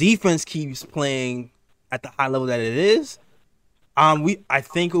and the defense keeps playing at the high level that it is, I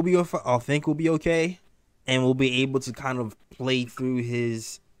think we'll be okay, and we'll be able to kind of play through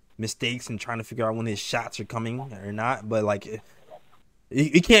his mistakes and trying to figure out when his shots are coming or not. But like,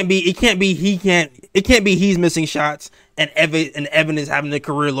 it can't be he's missing shots and Evan is having a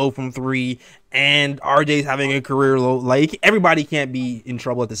career low from 3 and RJ's having a career low. Like everybody can't be in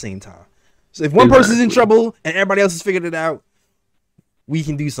trouble at the same time. So if one person's in trouble and everybody else has figured it out, we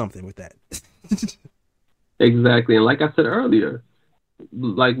can do something with that. Exactly. And like I said earlier,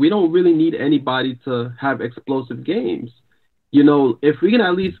 like we don't really need anybody to have explosive games. If we can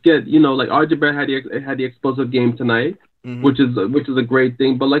at least get, like RJ Barrett had the explosive game tonight, which is a great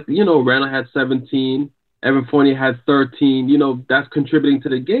thing. But like, Randall had 17, Evan Fournier had 13, that's contributing to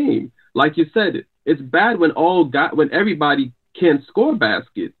the game. Like you said, it's bad when everybody can't score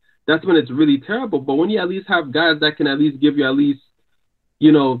baskets. That's when it's really terrible. But when you at least have guys that can at least give you at least,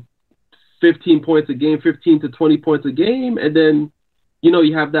 15 points a game, 15 to 20 points a game, and then,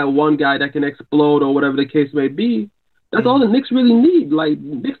 you have that one guy that can explode or whatever the case may be. That's all the Knicks really need. Like,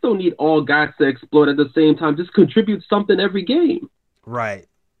 Knicks don't need all guys to explode at the same time. Just contribute something every game. Right.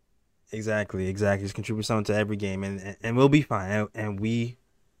 Exactly. Just contribute something to every game, and we'll be fine. And we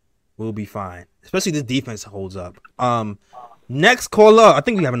will be fine. Especially the defense holds up. Next caller. I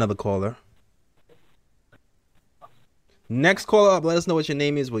think we have another caller. Next caller up. Let us know what your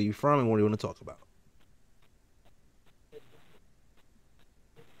name is, where you're from, and what you want to talk about.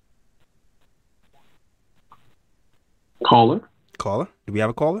 Caller? Do we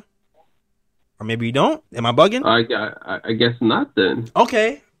have a caller? Or maybe you don't? Am I bugging? I guess not then.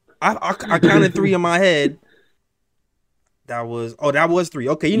 Okay. I counted 3 in my head. That was 3.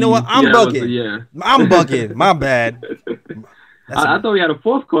 Okay, you know what? I'm bugging. I'm bugging. My bad. I thought we had a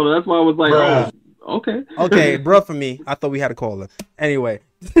 4th caller. That's why I was like, okay. Okay, bro, for me. I thought we had a caller. Anyway.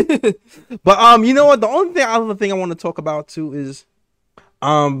 But you know what? The other thing I want to talk about too is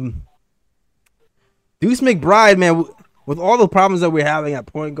Deuce McBride, man, with all the problems that we're having at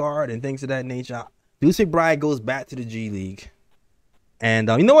point guard and things of that nature, Deuce McBride goes back to the G League. And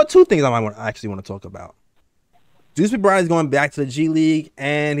you know what? Two things I actually want to talk about. Deuce McBride is going back to the G League,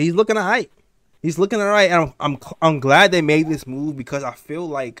 and he's looking all right. He's looking all right, and I'm glad they made this move because I feel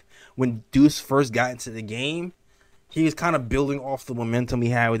like when Deuce first got into the game, he was kind of building off the momentum he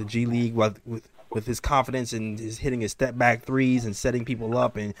had with the G League with his confidence and his hitting his step back threes and setting people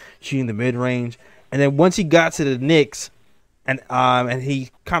up and shooting the mid range. And then once he got to the Knicks, and he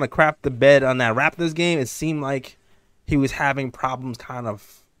kind of crapped the bed on that Raptors game, it seemed like he was having problems kind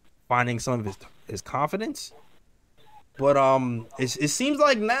of finding some of his confidence. But it seems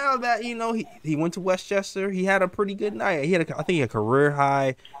like now that he went to Westchester, he had a pretty good night. I think he had a career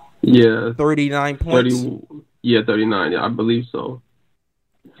high, 39 points. 39. Yeah, I believe so.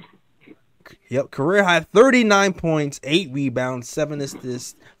 Yep, career high 39 points, 8 rebounds, 7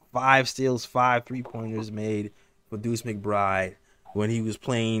 assists, 5 steals, 5 3-pointers made for Deuce McBride when he was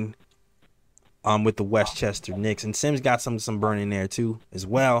playing with the Westchester Knicks. And Sims got some burn in there too as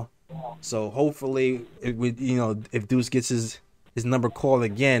well. So hopefully, if Deuce gets his number called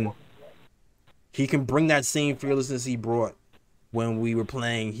again, he can bring that same fearlessness he brought when we were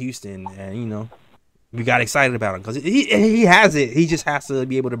playing Houston, and we got excited about him because he has it. He just has to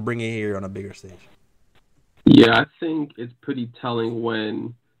be able to bring it here on a bigger stage. Yeah, I think it's pretty telling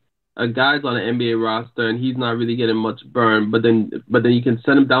when a guy's on an NBA roster and he's not really getting much burn, but then you can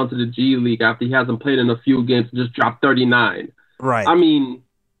send him down to the G League after he hasn't played in a few games and just drop 39. Right. I mean,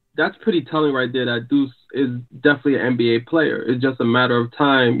 that's pretty telling right there that Deuce is definitely an NBA player. It's just a matter of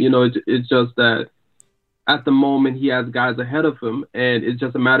time. It's just that at the moment he has guys ahead of him, and it's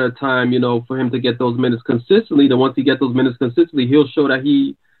just a matter of time, for him to get those minutes consistently. Then once he gets those minutes consistently, he'll show that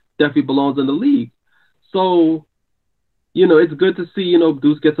he definitely belongs in the league. So, it's good to see,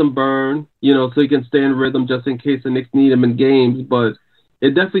 Deuce get some burn, so he can stay in rhythm just in case the Knicks need him in games. But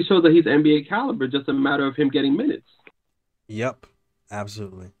it definitely shows that he's NBA caliber, just a matter of him getting minutes. Yep,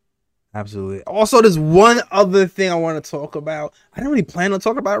 absolutely. Absolutely. Also, there's one other thing I want to talk about. I didn't really plan on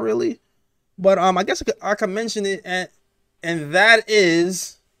talking about really, but I guess I could mention it, and that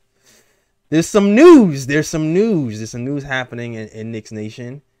is there's some news. There's some news happening in Knicks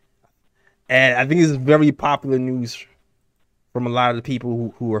Nation, and I think this is very popular news from a lot of the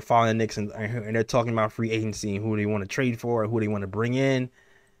people who are following the Knicks, and they're talking about free agency and who they want to trade for, and who they want to bring in,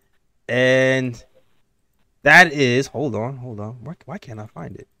 and that is hold on. Why can't I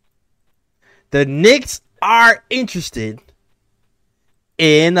find it? The Knicks are interested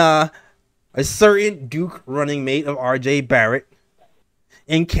in a certain Duke running mate of RJ Barrett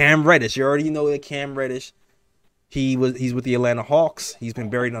and Cam Reddish. You already know that Cam Reddish, he's with the Atlanta Hawks. He's been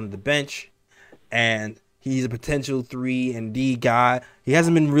buried under the bench, and he's a potential 3-and-D guy. He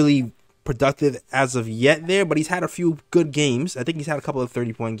hasn't been really productive as of yet there, but he's had a few good games. I think he's had a couple of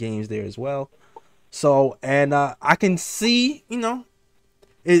 30-point games there as well. So, and I can see,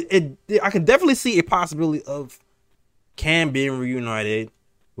 I can definitely see a possibility of Cam being reunited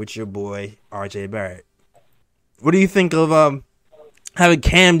with your boy RJ Barrett. What do you think of having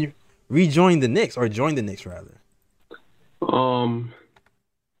Cam rejoin the Knicks, or join the Knicks rather?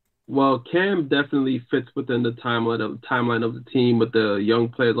 Well, Cam definitely fits within the timeline of the team with the young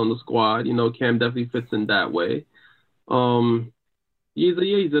players on the squad. Cam definitely fits in that way. He's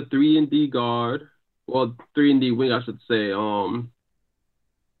a 3-and-D guard. Well, 3-and-D wing, I should say.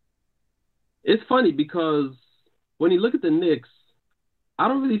 It's funny because when you look at the Knicks, I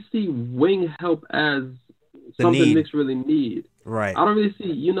don't really see wing help as something the Knicks really need. Right. I don't really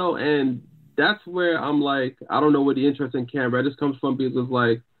see, and that's where I'm like, I don't know where the interest in Cam Reddish comes from, because it's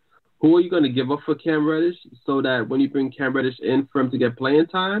like, who are you going to give up for Cam Reddish so that when you bring Cam Reddish in for him to get playing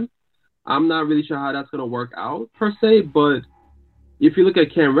time? I'm not really sure how that's going to work out per se, but if you look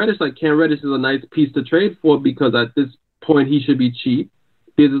at Cam Reddish, Cam Reddish is a nice piece to trade for, because at this point he should be cheap.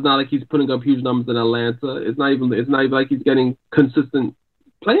 Because it's not like he's putting up huge numbers in Atlanta. It's not even like he's getting consistent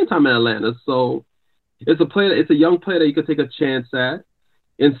playing time in Atlanta. So it's a young player that you could take a chance at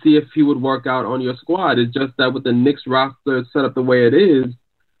and see if he would work out on your squad. It's just that with the Knicks roster set up the way it is,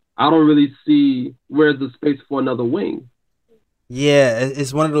 I don't really see where's the space for another wing. Yeah,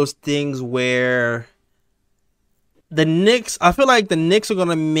 it's one of those things where the Knicks, I feel like the Knicks are going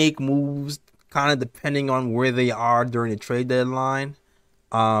to make moves kind of depending on where they are during the trade deadline.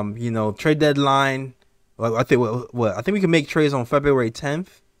 Trade deadline, I think we can make trades on February 10th.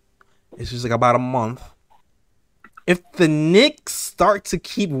 It's just like about a month. If the Knicks start to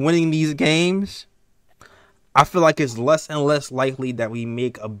keep winning these games, I feel like it's less and less likely that we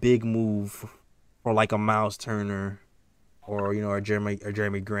make a big move for like a Miles Turner or a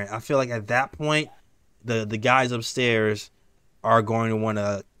Jeremy Grant. I feel like at that point the guys upstairs are going to want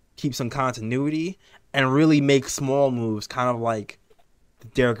to keep some continuity and really make small moves, kind of like the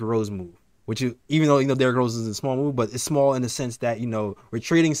Derrick Rose move. Which is, even though Derrick Rose is a small move, but it's small in the sense that we're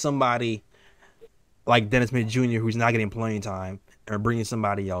trading somebody like Dennis Smith Jr. who's not getting playing time and we're bringing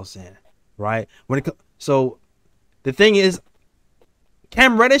somebody else in, right? So the thing is,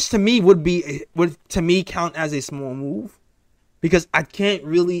 Cam Reddish to me would count as a small move because I can't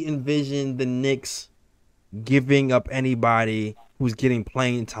really envision the Knicks giving up anybody who's getting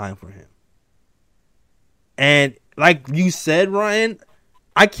playing time for him. And like you said, Ryan,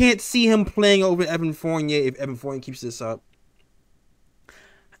 I can't see him playing over Evan Fournier if Evan Fournier keeps this up.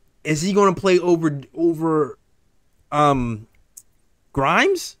 Is he going to play over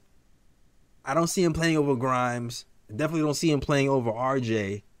Grimes? I don't see him playing over Grimes. I definitely don't see him playing over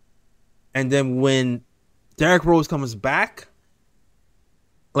RJ. And then when Derrick Rose comes back,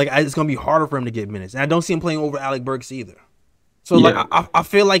 it's going to be harder for him to get minutes. And I don't see him playing over Alec Burks either. So I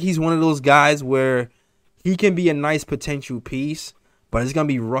feel like he's one of those guys where he can be a nice potential piece, but it's going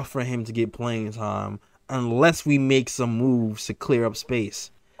to be rough for him to get playing time unless we make some moves to clear up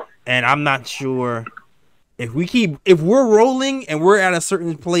space. And I'm not sure if we're rolling and we're at a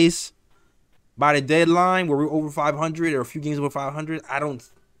certain place by the deadline where we're over 500 or a few games over 500,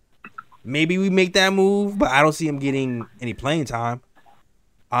 maybe we make that move, but I don't see him getting any playing time.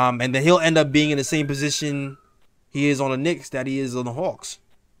 And then he'll end up being in the same position he is on the Knicks that he is on the Hawks.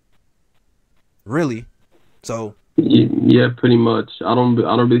 Really. So yeah, pretty much. I don't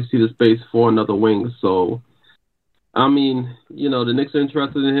really see the space for another wing. So I mean, the Knicks are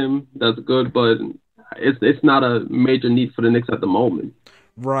interested in him. That's good, but it's not a major need for the Knicks at the moment.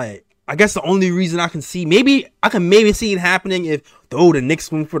 Right. I guess the only reason I can see maybe see it happening if the Knicks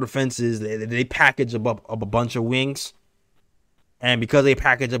swing for the fences, they package up a bunch of wings. And because they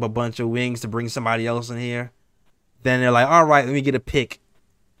package up a bunch of wings to bring somebody else in here, then they're like, all right, let me get a pick.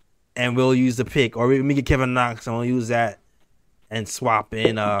 And we'll use the pick. Or let me get Kevin Knox and we'll use that and swap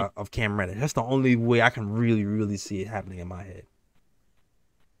in of Cam Reddish. That's the only way I can really, really see it happening in my head.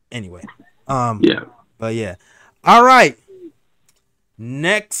 Anyway. Yeah. But yeah. All right.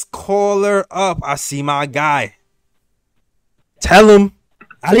 Next caller up. I see my guy. Tell him.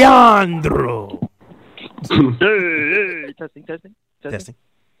 Alejandro. Hey, testing.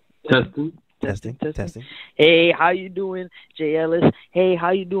 Hey, how you doing, Jay Ellis? Hey, how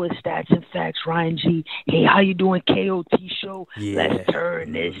you doing, Stats and Facts, Ryan G? Hey, how you doing, KOT Show? Yeah. Let's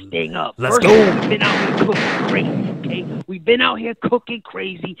turn this thing up. Let's First, go. We've been out here cooking crazy, okay? We've been out here cooking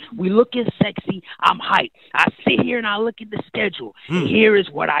crazy. We looking sexy. I'm hyped. I sit here and I look at the schedule. And here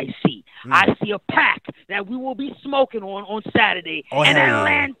is what I see. I see a pack that we will be smoking on Saturday. An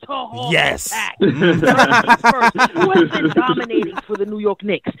Atlanta Hawks pack. First, who has been dominating for the New York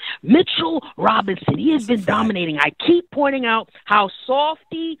Knicks? Mitchell Robinson. He has been dominating. I keep pointing out how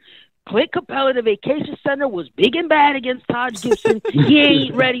softy Clint Capella, the vacation center, was big and bad against Taj Gibson. He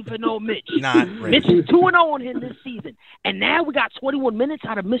ain't ready for no Mitch. Not ready. Mitch is 2-0 on him this season. And now we got 21 minutes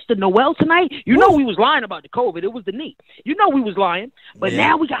out of Mr. Noel tonight. You know we was lying about the COVID. It was the knee. You know we was lying. But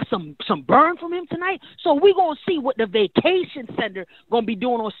now we got some burn from him tonight. So we're going to see what the vacation center going to be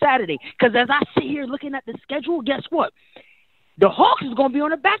doing on Saturday. Because as I sit here looking at the schedule, guess what? The Hawks is going to be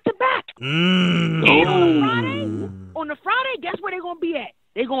on a back-to-back. And on the Friday, guess where they're going to be at?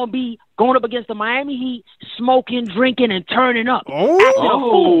 They're going to be going up against the Miami Heat, smoking, drinking, and turning up.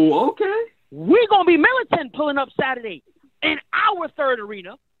 Okay. We're going to be militant pulling up Saturday in our third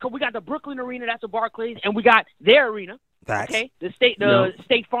arena, because we got the Brooklyn Arena, that's the Barclays, and we got their arena. Facts. Okay, the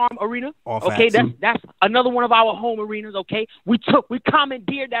State Farm Arena. All okay, facts. that's another one of our home arenas. Okay, we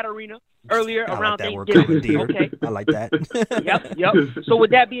commandeered that arena earlier around Thanksgiving. Okay, I like that. Yep. So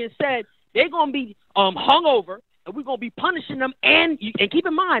with that being said, they're gonna be hungover, and we're gonna be punishing them. And keep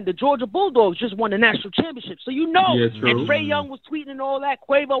in mind, the Georgia Bulldogs just won the national championship, so and Trae Young was tweeting and all that.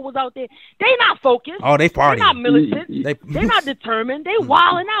 Quavo was out there. They not focused. Oh, they partying. They're not militant. They're not determined. They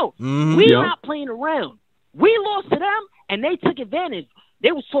wilding out. We're not playing around. We lost to them, and they took advantage.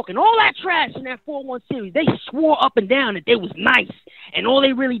 They was talking all that trash in that 4-1 series. They swore up and down that they was nice, and all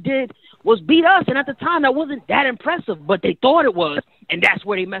they really did was beat us. And at the time, that wasn't that impressive, but they thought it was, and that's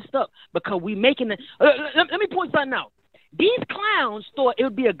where they messed up, because we making it. Let me point something out. These clowns thought it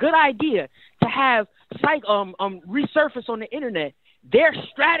would be a good idea to have resurface on the internet their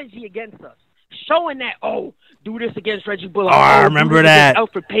strategy against us, showing that, do this against Reggie Bullock. I remember that.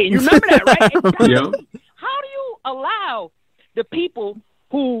 Alfred Payton. You remember that, right? Exactly. How do you allow the people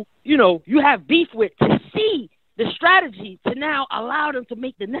who, you have beef with to see the strategy to now allow them to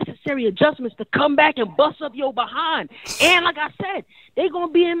make the necessary adjustments to come back and bust up your behind? And like I said, they're going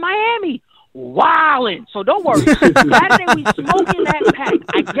to be in Miami wildin'. So don't worry. Saturday we smoking that pack.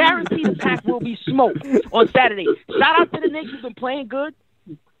 I guarantee the pack will be smoked on Saturday. Shout out to the Knicks who've been playing good.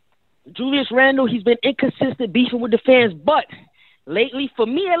 Julius Randle, he's been inconsistent, beefing with the fans, but lately, for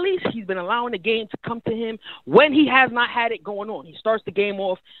me at least, he's been allowing the game to come to him when he has not had it going on. He starts the game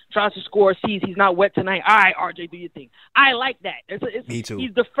off, tries to score, sees he's not wet tonight. All right, RJ, do your thing. I like that. Me too.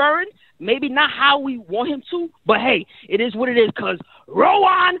 He's deferring, maybe not how we want him to, but hey, it is what it is because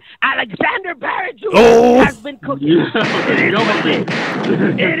Rowan Alexander Barrett Jr. has been cooking. It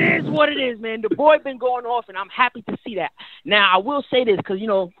is what it is, man. The boy been going off, and I'm happy to see that. Now, I will say this because,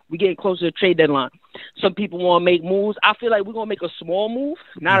 we're getting closer to the trade deadline. Some people want to make moves. I feel like we're going to make a small move,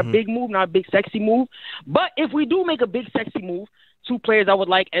 not a big move, not a big sexy move. But if we do make a big sexy move, two players I would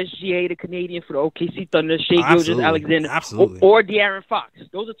like, SGA, the Canadian for the OKC Thunder, Shai Gilgeous-Alexander, or De'Aaron Fox.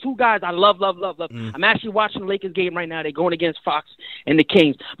 Those are two guys I love. I'm actually watching the Lakers game right now. They're going against Fox and the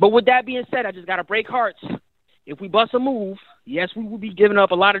Kings. But with that being said, I just got to break hearts. If we bust a move, yes, we will be giving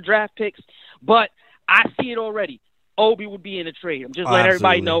up a lot of draft picks, but I see it already. Obi would be in the trade. I'm just letting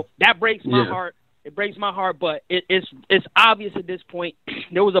everybody know. That breaks my heart. It breaks my heart, but it's obvious at this point.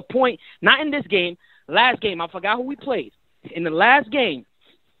 There was a point, not in this game, last game. I forgot who we played. In the last game,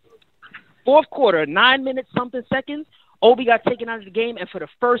 fourth quarter, 9 minutes, something seconds, Obi got taken out of the game, and for the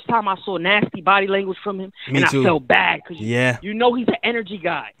first time I saw nasty body language from him, I felt bad because he's an energy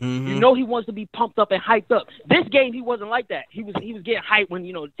guy. You know he wants to be pumped up and hyped up. This game, he wasn't like that. He was getting hyped when,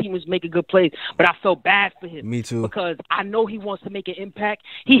 the team was making good plays, but I felt bad for him. Me too. Because I know he wants to make an impact.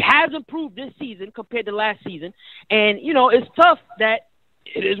 He has improved this season compared to last season, and, it's tough that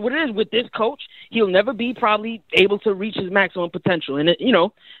it is what it is with this coach. He'll never be probably able to reach his maximum potential, and,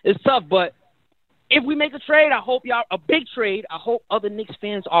 it's tough, but if we make a trade, I hope a big trade. I hope other Knicks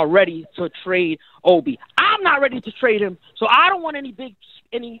fans are ready to trade Obi. I'm not ready to trade him, so I don't want any big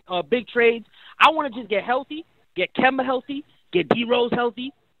trades. I want to just get healthy, get Kemba healthy, get D-Rose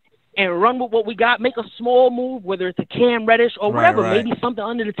healthy, and run with what we got. Make a small move, whether it's a Cam Reddish or whatever, maybe something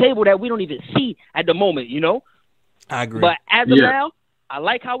under the table that we don't even see at the moment. I agree. But as of now, I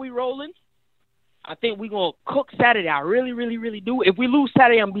like how we rolling. I think we're going to cook Saturday. I really, really, really do. If we lose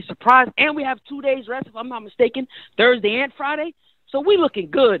Saturday, I'm going to be surprised. And we have 2 days rest, if I'm not mistaken, Thursday and Friday. So we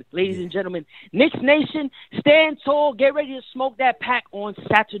looking good, ladies and gentlemen. Knicks Nation, stand tall. Get ready to smoke that pack on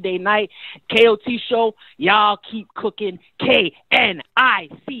Saturday night. KOT Show, y'all keep cooking. KNICKS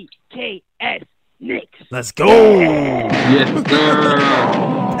Knicks. Let's go. Yes, sir.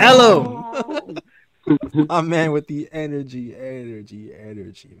 Hello. My man with the energy,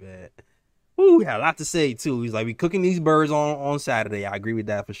 man. Ooh, we had a lot to say too. He's like, we cooking these birds on Saturday. I agree with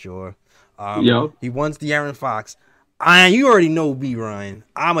that for sure. He wants De'Aaron Fox. You already know B, Ryan.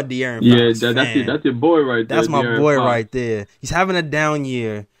 I'm a De'Aaron Fox fan. That's your boy right there. That's my De'Aaron boy Fox. right there. He's having a down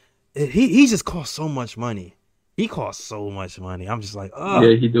year. He just costs so much money. He costs so much money. I'm just like, oh.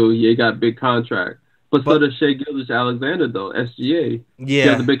 Yeah, he do. He got a big contract. But so does Shai Gilgeous-Alexander though. SGA. Yeah, he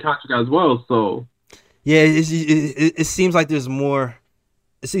has a big contract as well. So yeah, it seems like there's more.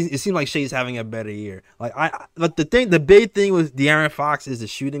 It seems like Shai's having a better year. But the big thing with De'Aaron Fox is the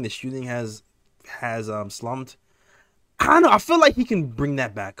shooting. The shooting has slumped. I don't know. I feel like he can bring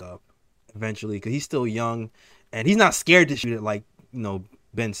that back up eventually because he's still young and he's not scared to shoot it like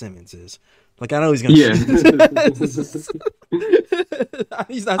Ben Simmons is. Like I know he's gonna. Yeah.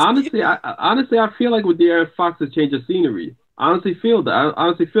 He's not honestly, I feel like with De'Aaron Fox, a change of scenery. I honestly feel that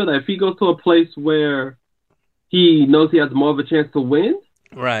if he goes to a place where he knows he has more of a chance to win.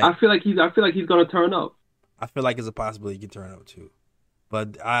 Right. I feel like he's gonna turn up. I feel like it's a possibility he can turn up too.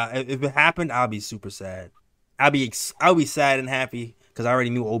 But if it happened, I'll be super sad. I'll be sad and happy because I already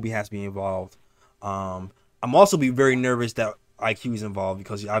knew Obi has to be involved. I'm also be very nervous that IQ is involved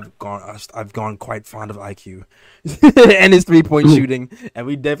because I've gone quite fond of IQ and his 3-point shooting, and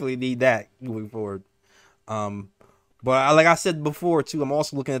we definitely need that moving forward. But like I said before too, I'm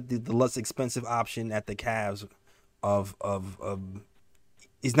also looking at the less expensive option at the Cavs of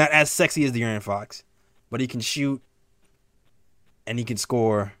he's not as sexy as De'Aaron Fox, but he can shoot and he can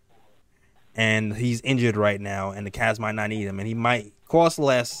score, and he's injured right now, and the Cavs might not need him, and he might cost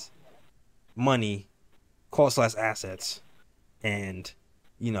less money, cost less assets, and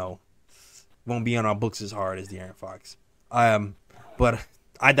won't be on our books as hard as De'Aaron Fox. But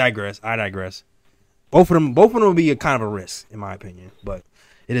I digress. Both of them will be a kind of a risk, in my opinion, but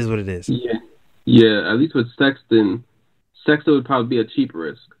it is what it is. Yeah. At least with Sexton would probably be a cheap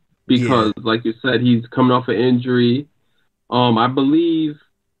risk because, like you said, he's coming off an injury. I believe,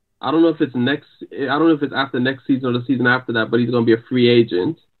 I don't know if it's after next season or the season after that, but he's going to be a free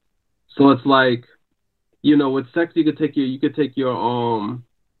agent. So it's like, with Sexton, you could take your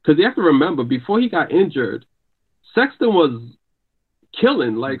because you have to remember, before he got injured, Sexton was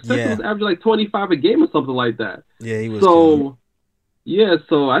killing. Like, Sexton was averaging like 25 a game or something like that. Yeah, he was killing. Yeah,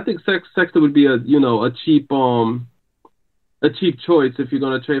 so I think Sexton would be a cheap choice if you're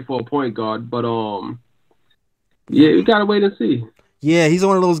gonna trade for a point guard. But yeah, you gotta wait and see. Yeah, he's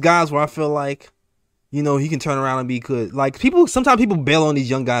one of those guys where I feel like, he can turn around and be good. Like, sometimes people bail on these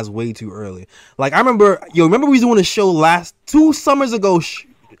young guys way too early. Like, I remember we was doing a show 2 summers ago,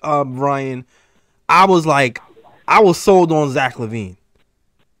 Ryan. I was sold on Zach LaVine.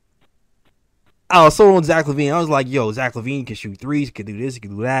 I was like, yo, Zach LaVine can shoot threes, he can do this, he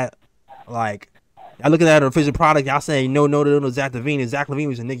can do that. Like, I looking at an official product, y'all saying no, Zach LaVine. If Zach LaVine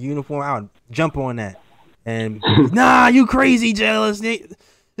was a Knicks uniform, I would jump on that. And nah, you crazy, jealous.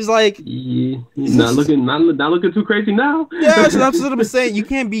 It's like, not looking too crazy now. Yeah, that's what I'm saying. You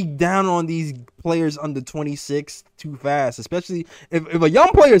can't be down on these players under 26 too fast, especially if a young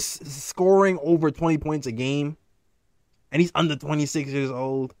player is scoring over 20 points a game and he's under 26 years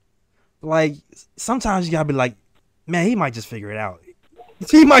old. Like, sometimes you gotta be like, man, he might just figure it out.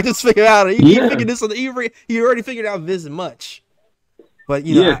 He might just figure it out. He figured this. He already figured out this much. But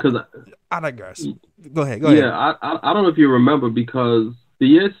because I digress. Go ahead. Yeah, I don't know if you remember, because the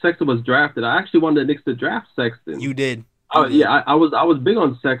year Sexton was drafted, I actually wanted the Knicks to draft Sexton. You did. Yeah, I was big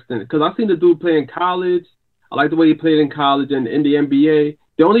on Sexton because I seen the dude play in college. I like the way he played in college and in the NBA.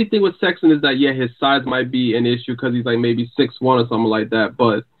 The only thing with Sexton is that his size might be an issue because he's like maybe 6'1" or something like that.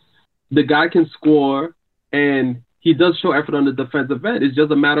 But the guy can score and he does show effort on the defensive end. It's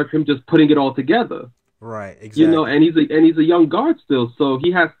just a matter of him just putting it all together. Right, exactly. And he's a young guard still, so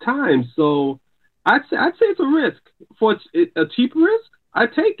he has time. So I'd say it's a risk. For a cheap risk,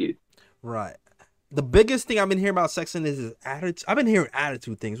 I'd take it. Right. The biggest thing I've been hearing about Sexton is his attitude. I've been hearing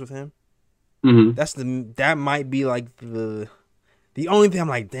attitude things with him. Mm-hmm. That might be like the only thing I'm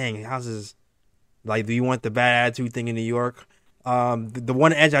like, dang, how's this? Like, do you want the bad attitude thing in New York? The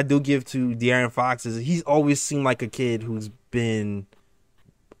one edge I do give to De'Aaron Fox is he's always seemed like a kid who's been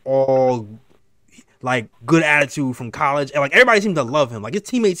all like good attitude from college, and like everybody seemed to love him. Like, his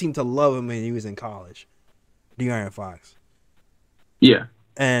teammates seemed to love him when he was in college. De'Aaron Fox. Yeah.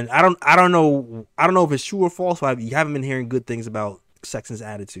 And I don't know if it's true or false, but you haven't been hearing good things about Sexton's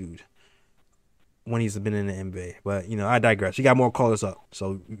attitude when he's been in the NBA. But I digress. You got more callers up,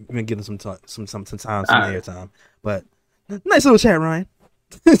 so we're gonna give him some time, some airtime. But nice little chat, Ryan.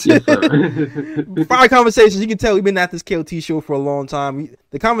 Yes, sir. Fire conversations. You can tell we've been at this KOT show for a long time.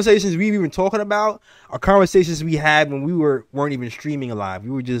 The conversations we've been talking about are conversations we had when we weren't even streaming live.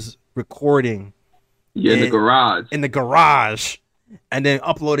 We were just recording. Yeah, in the garage. And then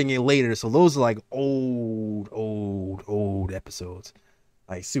uploading it later. So those are like old episodes.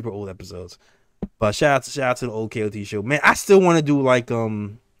 Like super old episodes. But shout out to the old KOT show. Man, I still want to do like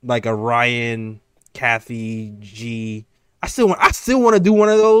a Ryan, Kathy, G. I still want to do one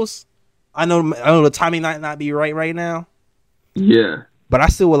of those. I know the timing might not be right now. Yeah. But I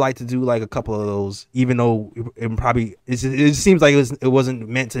still would like to do like a couple of those, even though it seems like it wasn't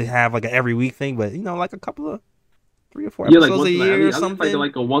meant to have like an every week thing, but like a couple of 3 or 4 episodes a year or something.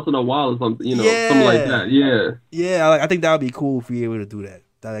 Like a once in a while or something, something like that. Yeah. Yeah, I think that would be cool if we were able to do that.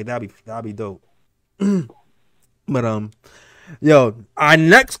 That'd be dope. But yo, our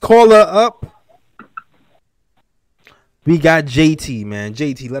next caller up, we got JT, man.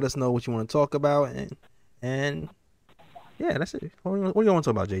 JT, let us know what you want to talk about, and yeah, that's it. What do you want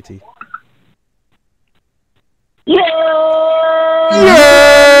to talk about, JT? Yeah!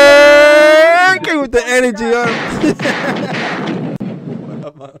 Came with the energy,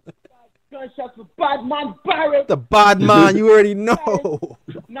 Gunshots for Badman Barrett. The Badman, you already know.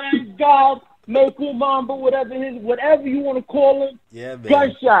 Nine God, Maple Mamba, whatever you want to call him. Yeah, man.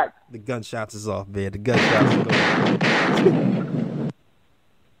 Gunshots. The gunshots is off, man. The gunshots is off.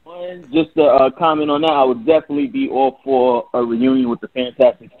 Just to comment on that, I would definitely be all for a reunion with the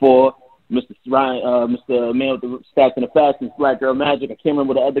Fantastic Four. Mr. Ryan, Mr. Man with the Stats and the Fastest, Black Girl Magic. I can't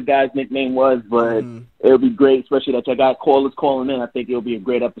remember what the other guy's nickname was, but it would be great, especially that y'all got callers calling in. I think it'll be a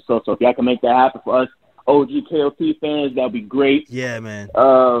great episode. So if y'all can make that happen for us OG KOT fans, that'll be great. Yeah, man.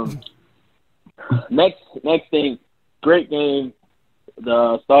 Next thing, great game.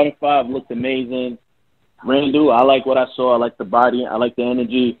 The starting five looked amazing. Randall, I like what I saw. I like the body. I like the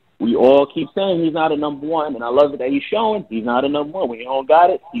energy. We all keep saying he's not a number one, and I love it that he's showing he's not a number one. When he don't got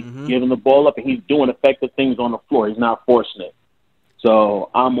it, he's giving the ball up, and he's doing effective things on the floor. He's not forcing it.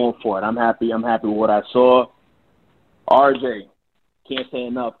 So I'm all for it. I'm happy. I'm happy with what I saw. RJ, can't say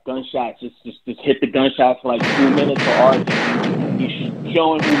enough. Gunshots, just hit the gunshots for like 2 minutes for RJ. He's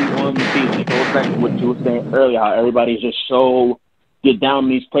showing who he wants to be. And it goes back to what you were saying earlier, how everybody's just so get down on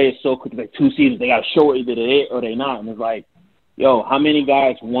these players so quick. Like 2 seasons, they got to show either they or they not. And it's like, yo, how many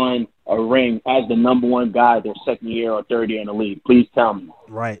guys won a ring as the number one guy their second year or third year in the league? Please tell me.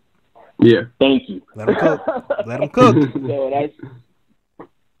 Right. Yeah. Thank you. Let them cook. Let them cook. So that's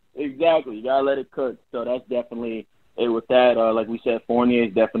exactly. You gotta let it cook. So that's definitely it. With that, like we said, Fournier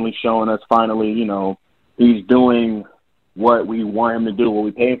is definitely showing us finally. He's doing what we want him to do, what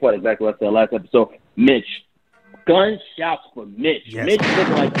we pay him for. Exactly what I said last episode. Mitch, gunshots for Mitch. Yes. Mitch is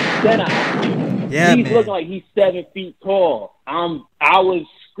looking like center. Yeah, He's man. looking like he's 7 feet tall. I was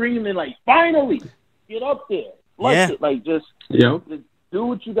screaming like, finally, get up there. Like, just do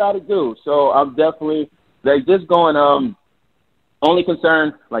what you got to do. So I'm definitely just going. Only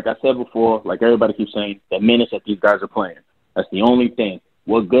concern, like I said before, like everybody keeps saying, the minutes that these guys are playing. That's the only thing.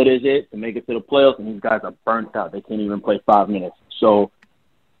 What good is it to make it to the playoffs and these guys are burnt out? They can't even play 5 minutes. So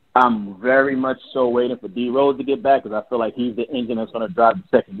I'm very much so waiting for D Rose to get back because I feel like he's the engine that's going to drive the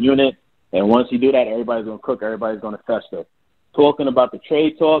second unit. And once he do that, everybody's going to cook. Everybody's going to fester. Talking about the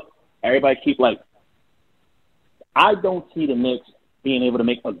trade talk, everybody keep I don't see the Knicks being able to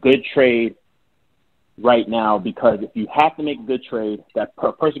make a good trade right now because if you have to make a good trade, that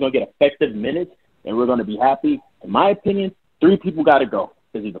person's going to get effective minutes and we're going to be happy. In my opinion, 3 people got to go.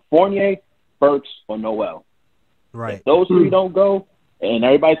 It's either Fournier, Burks, or Noel. Right. If those 3 don't go, and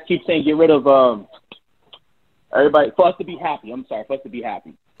everybody keeps saying get rid of everybody for us to be happy. I'm sorry, for us to be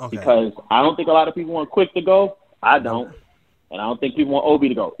happy. Okay. Because I don't think a lot of people want Quick to go. I don't. And I don't think people want Obi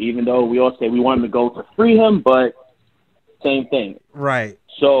to go, even though we all say we want him to go to free him, but same thing. Right.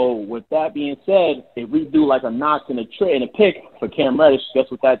 So with that being said, if we do like a Knox and a trade and a pick for Cam Reddish, guess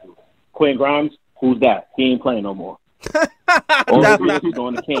what that do? Quinn Grimes, who's that? He ain't playing no more. He's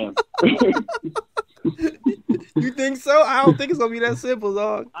going to Cam. You think so? I don't think it's gonna be that simple,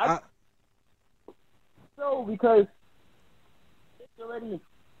 dog. So because they already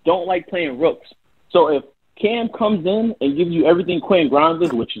don't like playing rooks. So if Cam comes in and gives you everything Quinn Grimes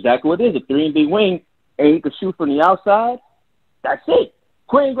is, which is exactly what it is, a 3-and-D wing, and he can shoot from the outside, that's it.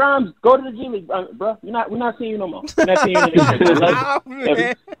 Quinn Grimes, go to the G League, bro. We're not seeing you no more. We're not seeing you anymore.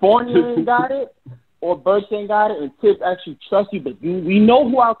 If Fournier ain't got it, or Burks ain't got it, and Tips actually trust you, but we know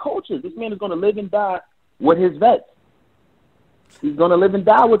who our coach is. This man is going to live and die with his vets. He's going to live and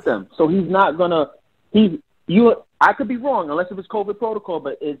die with them. So he's not going to – I could be wrong, unless it was COVID protocol,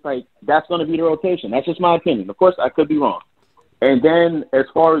 but it's like that's going to be the rotation. That's just my opinion. Of course, I could be wrong. And then as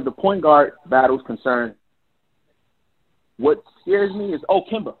far as the point guard battle is concerned, what scares me is,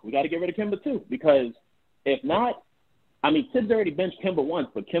 Kimba. We got to get rid of Kimba too, because if not, Tibbs already benched Kimba once,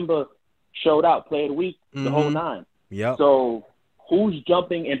 but Kimba showed out, play of the week, the whole 9. Yep. So who's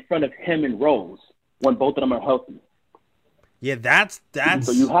jumping in front of him and Rose when both of them are healthy? Yeah, that's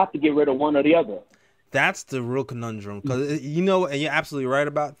so you have to get rid of one or the other. That's the real conundrum, because and you're absolutely right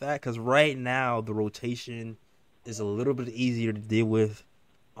about that. Because right now the rotation is a little bit easier to deal with.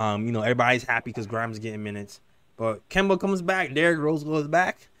 Everybody's happy because Grimes is getting minutes, but Kemba comes back, Derrick Rose goes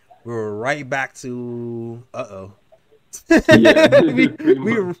back. We're right back to Exactly.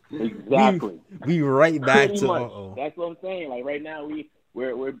 we right back Pretty to much. That's what I'm saying. Like right now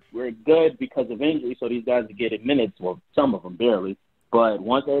we're good because of injury, so these guys are getting minutes. Well, some of them barely. But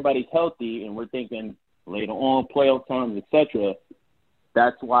once everybody's healthy and we're thinking later on playoff times, etc.,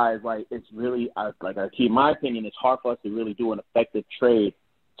 that's why it's really I keep my opinion. It's hard for us to really do an effective trade.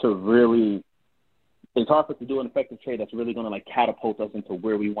 It's hard for us to do an effective trade that's really going to catapult us into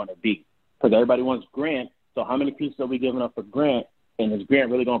where we want to be. Because everybody wants Grant. So how many pieces are we giving up for Grant? And is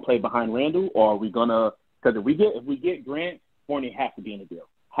Grant really going to play behind Randall, or are we gonna? Because if we get Grant, Fournier has to be in the deal.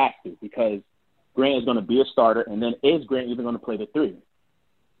 Has to, because Grant is going to be a starter, and then is Grant even going to play the 3?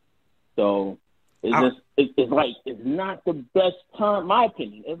 So it's not the best time. My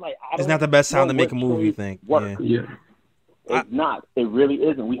opinion, it's not the best time to make a move. You think? Yeah. It's not. It really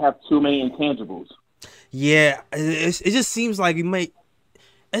isn't. We have too many intangibles. Yeah, it just seems like we might.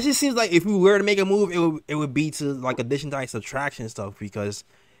 It just seems like if we were to make a move, it would be to addition to subtraction stuff, because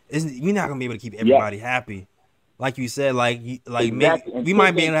we're not gonna be able to keep everybody happy. Like you said, exactly. We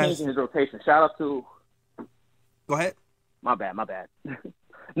might be changing his rotation. Shout out to. Go ahead. My bad.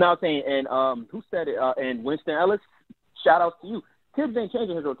 No, I'm saying, and who said it? And Winston Ellis. Shout out to you. Tibbs ain't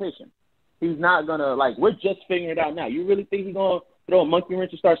changing his rotation. He's not gonna we're just figuring it out now. You really think he's gonna throw a monkey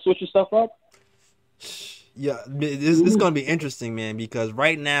wrench and start switching stuff up? Yeah, this is going to be interesting, man, because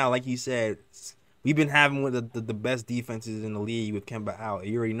right now, like you said, we've been having one of the best defenses in the league with Kemba out.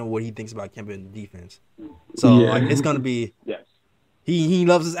 You already know what he thinks about Kemba in defense. So, it's going to be yes. He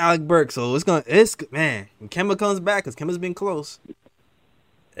loves his Alec Burks, so man, when Kemba comes back, because Kemba's been close,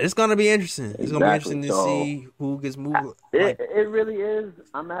 It's gonna be interesting. It's gonna be interesting to see who gets moved. It really is.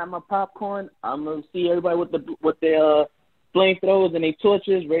 I'm gonna have my popcorn. I'm gonna see everybody with their flamethrowers and their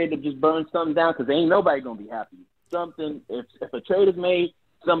torches, ready to just burn something down. Because ain't nobody gonna be happy. If a trade is made,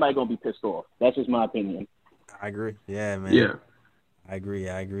 somebody gonna be pissed off. That's just my opinion. I agree. Yeah, man. Yeah. I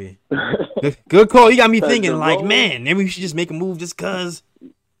agree. Good call. You got me thinking, like, man, maybe we should just make a move just because.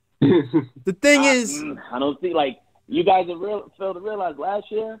 The thing is, I don't see, like, you guys failed to realize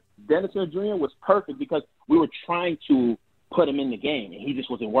last year, Dennis Jr. was perfect because we were trying to put him in the game, and he just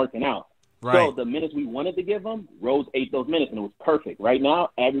wasn't working out. Right. So the minutes we wanted to give him, Rose ate those minutes, and it was perfect. Right now,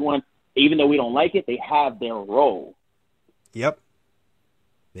 everyone, even though we don't like it, they have their role. Yep.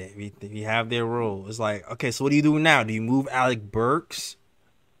 We have their role. It's like, okay, so what do you do now? Do you move Alec Burks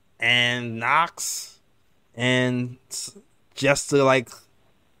and Knox and just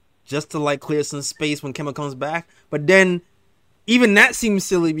to clear some space when Kemba comes back? But then even that seems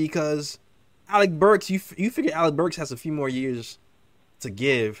silly because Alec Burks, you figure Alec Burks has a few more years to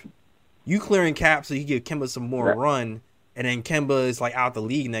give. You clearing cap so you give Kemba some more run, and then Kemba is like out the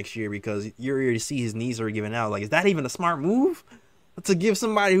league next year because you're here to see his knees are giving out. Like, is that even a smart move? To give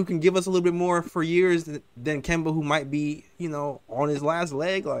somebody who can give us a little bit more for years than Kemba, who might be, on his last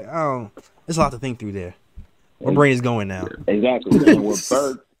leg. Like, I don't know. There's a lot to think through there. My brain is going now. Exactly. And with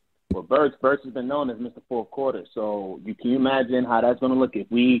Burks has been known as Mr. Fourth Quarter. So can you imagine how that's going to look if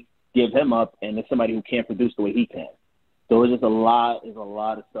we give him up and it's somebody who can't produce the way he can? So it's just a lot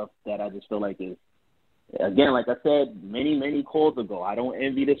of stuff that I just feel like is, again, like I said many calls ago, I don't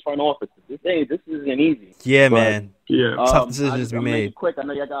envy this front office. This isn't easy. Yeah, man. Yeah. Tough decisions to be made. Quick, I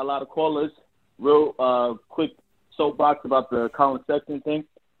know y'all got a lot of callers. Real quick soapbox about the Colin Sexton thing.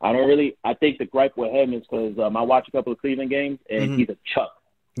 I think the gripe with him is because I watch a couple of Cleveland games and he's a chuck.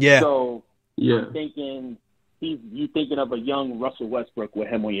 Yeah. So I'm thinking you thinking of a young Russell Westbrook with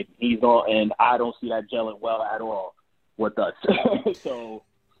him when he's all, and I don't see that gelling well at all with us. So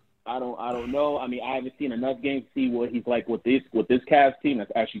I don't know. I mean, I haven't seen enough games to see what he's like with this Cavs team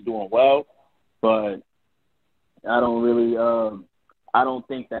that's actually doing well, but I don't really. I don't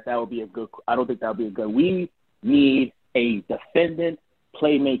think that would be a good. I don't think that would be a good. We need a defendant,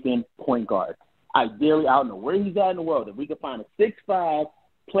 playmaking point guard. Ideally, I don't know where he's at in the world. If we could find a 6'5"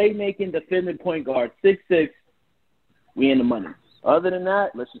 playmaking defendant point guard, 6'6", we in the money. Other than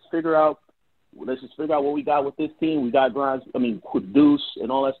that, let's just figure out what we got with this team. We got Grimes, Deuce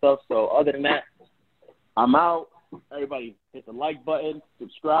and all that stuff. So other than that, I'm out. Everybody hit the like button,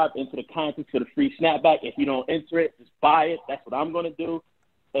 subscribe, enter the contest for the free snapback. If you don't enter it, just buy it. That's what I'm going to do.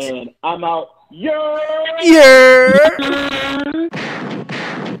 And I'm out. Yeah.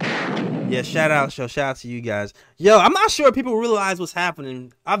 Shout out to you guys. Yo, I'm not sure if people realize what's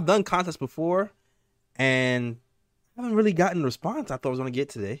happening. I've done contests before, and I haven't really gotten the response I thought I was going to get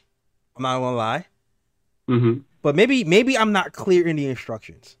today. I'm not going to lie. Mm-hmm. But maybe I'm not clear in the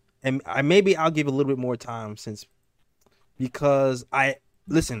instructions. And maybe I'll give a little bit more time because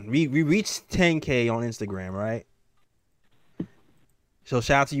we reached 10K on Instagram, right? So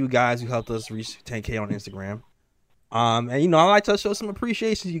shout out to you guys who helped us reach 10K on Instagram. And I like to show some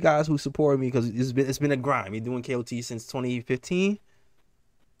appreciation to you guys who support me because it's been a grind. We're doing KOT since 2015,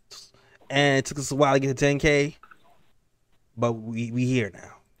 and it took us a while to get to 10K, but we here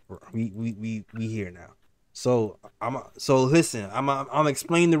now. We here now. So listen. I'm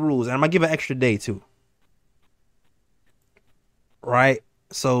explaining the rules, and I'm gonna give an extra day too. Right.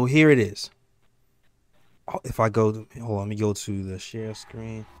 So here it is. If I go, let me go to the share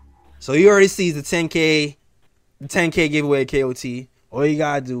screen. So you already see the 10K giveaway at KOT. All you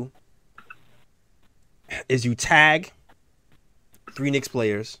gotta do is you tag 3 Knicks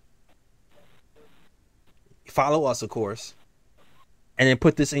players, follow us, of course, and then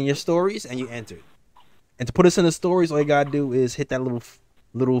put this in your stories and you enter. And to put us in the stories, all you gotta do is hit that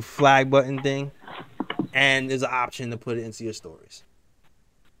little flag button thing, and there's an option to put it into your stories.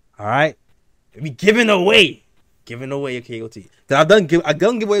 All right, we giving away a KOT. I've done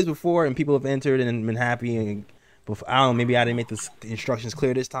giveaways before, and people have entered and been happy. And I don't know, maybe I didn't make the instructions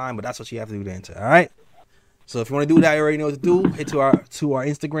clear this time, but that's what you have to do to enter. All right. So if you want to do that, you already know what to do. Hit to our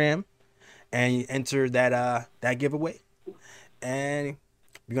Instagram, and you enter that giveaway, and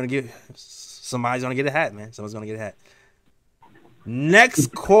we're gonna give somebody's gonna get a hat, man. Someone's gonna get a hat.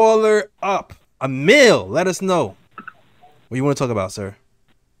 Next caller up, Emil. Let us know what you want to talk about, sir.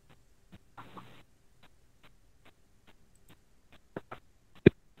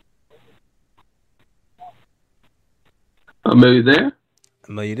 Emil, you there?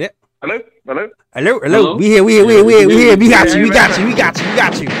 Emil, you there? Hello. We here. We got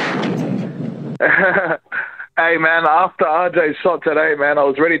you. Hey, man, after RJ's shot today, man, I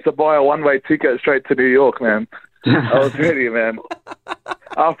was ready to buy a one-way ticket straight to New York, man. I was ready, man.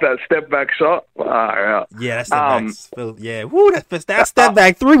 After that step-back shot. Yeah, that step-back. Yeah, woo, that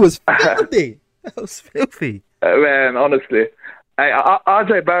step-back three was filthy. That was filthy. Man, honestly. Hey,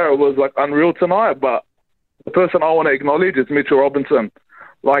 RJ Barrett was, like, unreal tonight, but the person I want to acknowledge is Mitchell Robinson.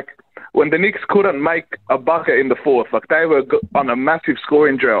 Like, when the Knicks couldn't make a bucket in the fourth, like, they were on a massive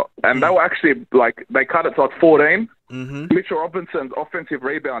scoring drought, and they were actually, like, they cut it to, like, 14. Mitchell Robinson's offensive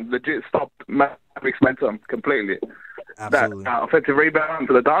rebound legit stopped Mavericks' momentum completely. Absolutely. That offensive rebound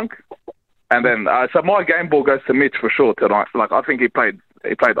to the dunk. And then, so my game ball goes to Mitch for sure tonight. Like, I think he played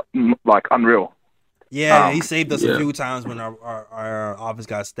like, unreal. Yeah, he saved us a few times when our offense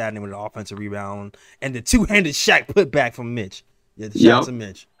got stagnant with an offensive rebound. And the two-handed Shaq put back from Mitch. Yeah, the shots of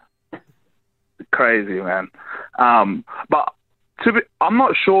Mitch. Crazy, man. But I'm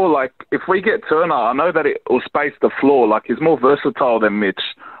not sure, like, if we get Turner, I know that it will space the floor. Like, he's more versatile than Mitch.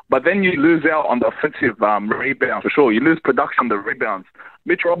 But then you lose out on the offensive rebounds, for sure. You lose production on the rebounds.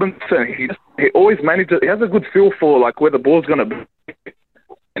 Mitch Robinson, he always manages, he has a good feel for, like, where the ball's going to be.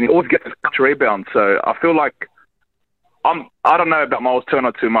 And he always gets a touch rebound. So I feel like I don't know about Miles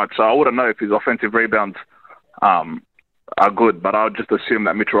Turner too much, so I wouldn't know if his offensive rebounds are good, but I would just assume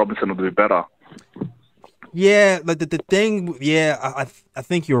that Mitch Robinson will do better. Yeah, like the thing, I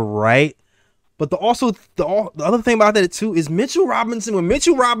think you're right. But the other thing about that too is Mitchell Robinson. When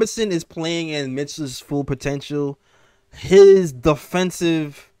Mitchell Robinson is playing in Mitchell's full potential, his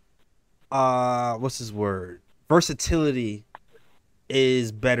defensive, versatility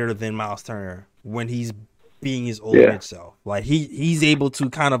is better than Miles Turner when he's being his old Mitch self. Like he's able to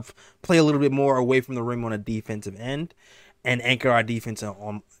kind of play a little bit more away from the rim on a defensive end and anchor our defense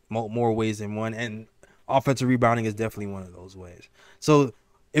on more ways than one. And offensive rebounding is definitely one of those ways. So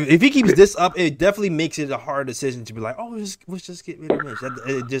if he keeps this up, it definitely makes it a hard decision to be like, oh, let's just get rid of Mitch.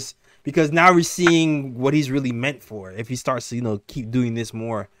 It just because now we're seeing what he's really meant for. If he starts to keep doing this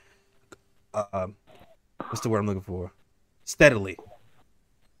more, what's the word I'm looking for? Steadily.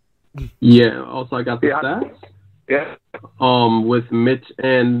 Yeah. Also, I got the stats. Yeah. With Mitch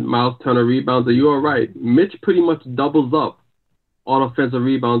and Miles Turner rebounds, you are right. Mitch pretty much doubles up on offensive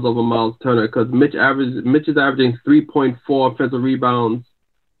rebounds over Miles Turner because Mitch is averaging 3.4 offensive rebounds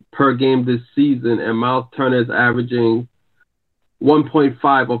per game this season, and Miles Turner is averaging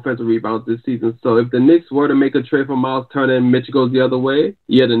 1.5 offensive rebounds this season. So if the Knicks were to make a trade for Miles Turner and Mitch goes the other way,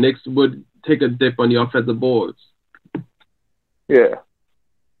 the Knicks would take a dip on the offensive boards. Yeah.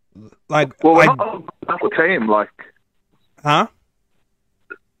 Like, well, we're not a team, like. Huh?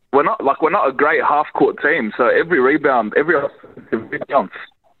 We're not a great half-court team, so every rebound counts.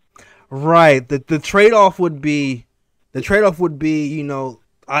 Right. The trade-off would be, I point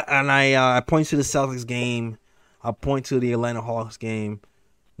to the Celtics game, I point to the Atlanta Hawks game,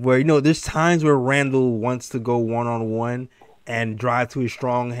 where there's times where Randall wants to go one-on-one and drive to his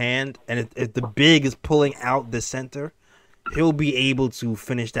strong hand, and if the big is pulling out the center, he'll be able to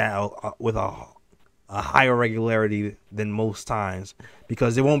finish that out with a higher regularity than most times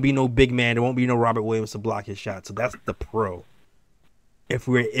because there won't be no big man, there won't be no Robert Williams to block his shot. So that's the pro. If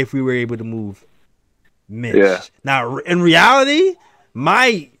we were able to move Mitch. Yeah. Now in reality,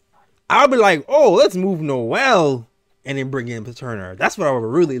 I'll be like, oh, let's move Noel and then bring in Turner. That's what I would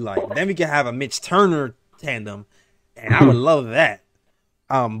really like. Then we can have a Mitch Turner tandem, and I would love that.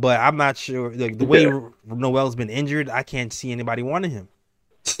 But I'm not sure. Like the way Noel's been injured, I can't see anybody wanting him.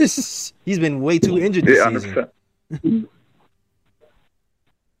 He's been way too injured this season.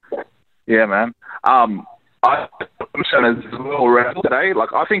 Yeah, man. I'm saying as well around today.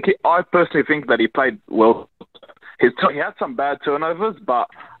 Like I personally think that he played well. He had some bad turnovers, but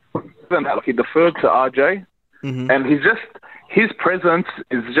like he deferred to RJ, and his presence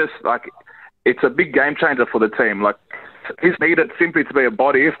is just like it's a big game changer for the team. Like he's needed simply to be a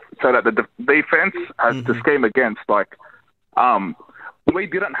body so that the defense has to scheme against. Like we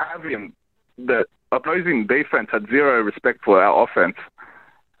didn't have him. The opposing defense had zero respect for our offense.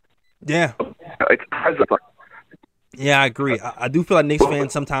 Yeah, it's present. Yeah, I agree. I do feel like Knicks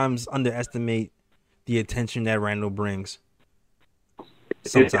fans sometimes underestimate the attention that Randall brings.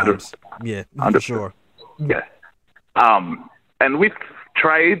 Sometimes, yeah, for sure. Yeah, and with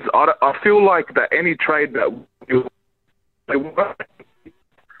trades, I feel like that any trade that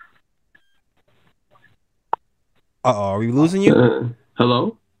are we losing you?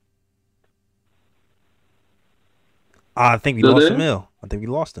 Hello? I think we lost Emil. I think we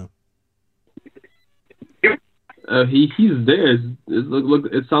lost him. He's there.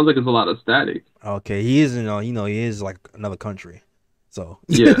 Look, it sounds like it's a lot of static. Okay, he is he is like another country. So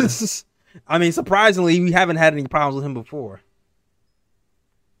yeah. I mean, surprisingly, we haven't had any problems with him before.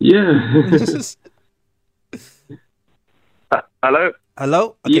 Yeah. Hello?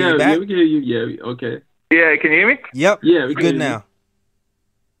 Hello? Okay, yeah, you back? we can hear you. Yeah, okay. Yeah, can you hear me? Yep. Yeah, we we can good hear you.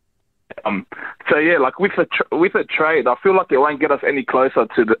 now. So yeah, like with a trade, I feel like it won't get us any closer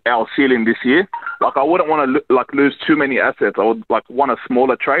to our ceiling this year. Like I wouldn't want to lose too many assets. I would like want a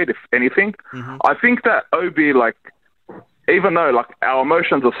smaller trade, if anything. Mm-hmm. I think that OB, like, even though like our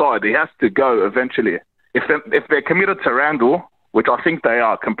emotions aside, he has to go eventually. If they're committed to Randall, which I think they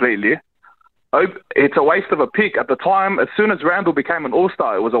are completely, it's a waste of a pick. At the time, as soon as Randall became an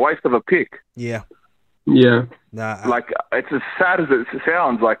All-Star, it was a waste of a pick. Yeah. Yeah. Nah, Like, it's as sad as it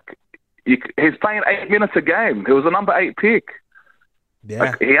sounds. Like, he's playing 8 minutes a game. He was a number 8 pick. yeah.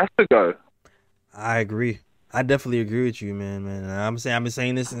 Like, he has to go. I agree. I definitely agree with you, man. I've been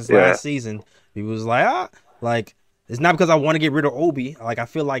saying this since last season. He was like, like it's not because I want to get rid of Obi. Like I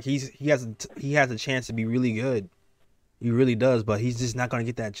feel like he has a chance to be really good. He really does, but he's just not going to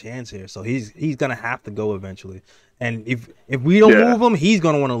get that chance here. So he's going to have to go eventually. And if we don't move him, he's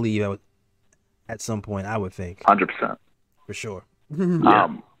going to want to leave at some point, I would think. 100%. For sure.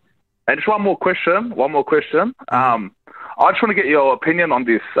 And just one more question. I just want to get your opinion on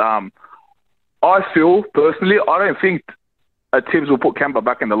this. I feel, personally, I don't think Tibbs will put Kemba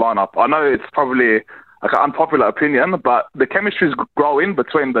back in the lineup. I know it's probably like an unpopular opinion, but the chemistry is growing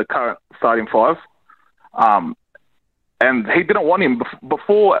between the current starting five. And he didn't want him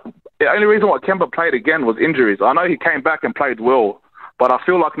before. The only reason why Kemba played again was injuries. I know he came back and played well, but I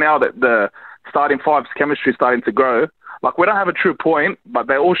feel like now that the starting five's chemistry is starting to grow, like we don't have a true point, but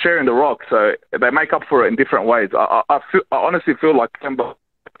they're all sharing the rock, so they make up for it in different ways. I honestly feel like Kemba.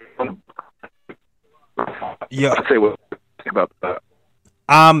 Yeah. I'd say what about that.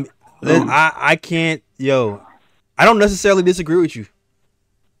 I can't. I don't necessarily disagree with you.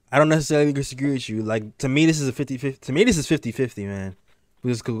 Like, to me, this is a 50-50. To me, this is 50-50, man.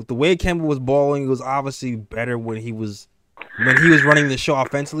 Because the way Kemba was balling was obviously better when he was running the show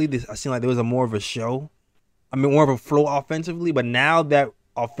offensively. I seemed like there was more of a show. I mean, more of a flow offensively. But now that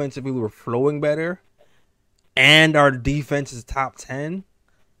offensively we're flowing better, and our defense is top 10,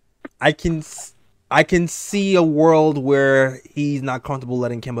 I can see a world where he's not comfortable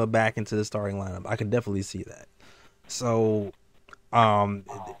letting Kemba back into the starting lineup. I can definitely see that. So,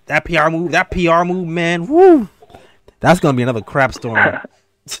 that PR move, man, woo, that's gonna be another crap storm.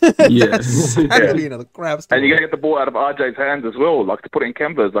 Yes, that's gonna be another crap storm. And you gotta get the ball out of RJ's hands as well, like to put it in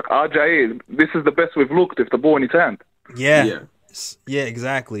Kemba's. Like RJ, this is the best we've looked if the ball in his hand. Yeah,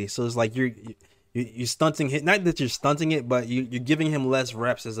 exactly. So it's like you're stunting it. Not that you're stunting it, but you're giving him less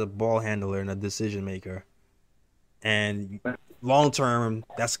reps as a ball handler and a decision maker. And long term,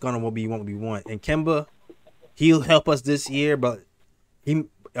 that's gonna be what we want. And Kemba, he'll help us this year, but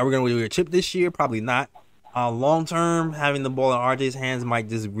are we gonna do a chip this year? Probably not. Long term, having the ball in RJ's hands might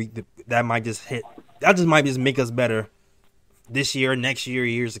just might just make us better this year, next year,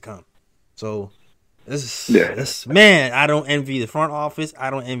 years to come. So. Man, I don't envy the front office. I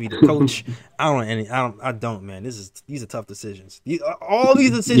don't envy the coach. I don't, man. These are tough decisions. All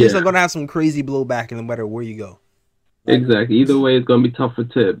these decisions are gonna have some crazy blowback, no matter where you go. Exactly. Either way, it's gonna be tough for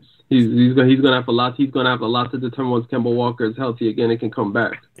Tibbs. He's gonna have a lot. He's gonna have a lot to determine once Kemba Walker is healthy again and can come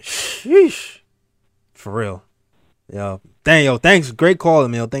back. Sheesh. For real. Thanks. Great call,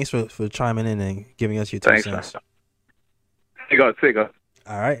 Emil. Thanks for chiming in and giving us your 2 cents. See you guys.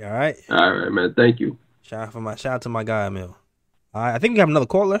 All right, man. Thank you. Shout out to my guy, Emil. All right, I think we have another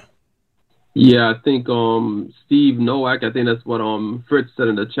caller. Yeah, I think Steve Nowak. I think that's what Fritz said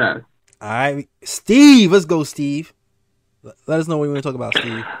in the chat. All right, Steve. Let's go, Steve. Let us know what you want to talk about,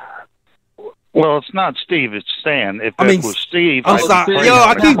 Steve. Well, it's not Steve, it's Stan. If it was Steve, I'm sorry.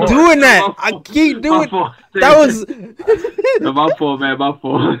 I keep doing that. That was my fault, man. My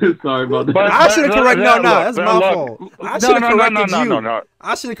fault. Sorry about that. I should have corrected. That's my fault. I should have corrected you. No.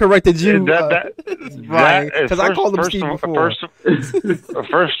 I should have corrected you, Ryan, because I called him Steve before.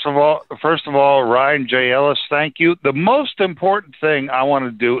 First of all, Ryan J. Ellis, thank you. The most important thing I want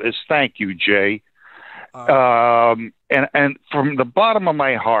to do is thank you, Jay. And from the bottom of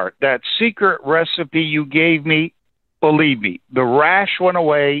my heart, that secret recipe you gave me, believe me, the rash went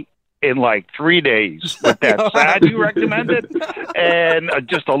away in like 3 days with that side you recommended, and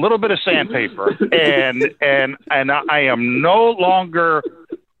just a little bit of sandpaper, and I am no longer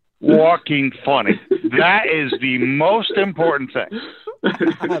walking funny. That is the most important thing.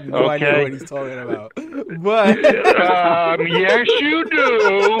 I have no idea what he's talking about. But yes, you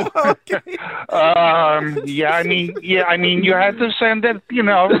do. Okay. I mean, you had to send it, in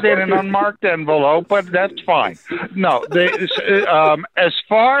an unmarked envelope, but that's fine. No, as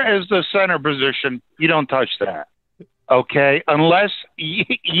far as the center position, you don't touch that. Okay, unless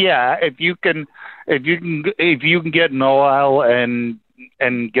if you can get Noel and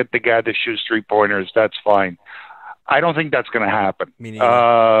get the guy that shoots 3-pointers, that's fine. I don't think that's going to happen.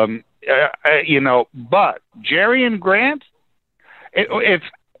 But Jerry and Grant,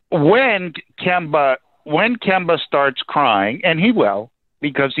 when Kemba starts crying, and he will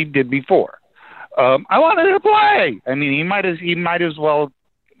because he did before, I wanted to play. I mean, he might as well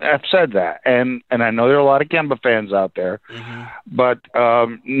have said that, and I know there are a lot of Kemba fans out there, but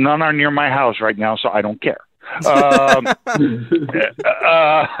none are near my house right now, so I don't care.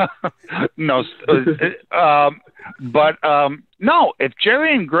 No, if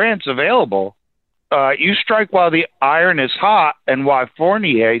Jerry and Grant's available, you strike while the iron is hot, and while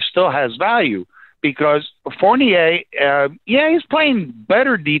Fournier still has value, because Fournier, he's playing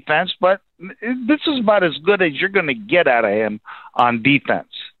better defense, but this is about as good as you're going to get out of him on defense.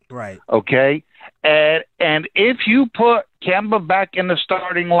 Right. Okay. And if you put Kemba back in the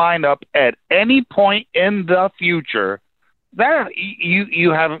starting lineup at any point in the future, that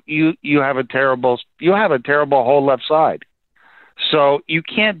you have a terrible whole left side. So you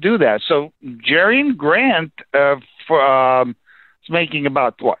can't do that. So Jerry and Grant is making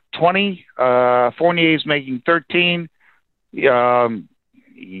about 20. Fournier is making 13.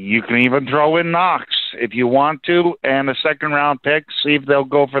 You can even throw in Knox if you want to, and a second-round pick. See if they'll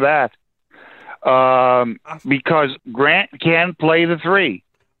go for that. Because Grant can play the 3.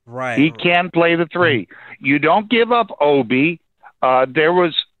 Right. He can play the 3. You don't give up Obi. There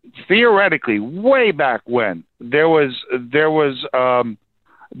was theoretically way back when there was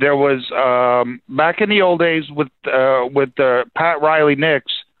back in the old days with the Pat Riley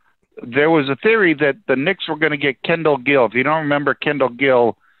Knicks. There was a theory that the Knicks were going to get Kendall Gill. If you don't remember Kendall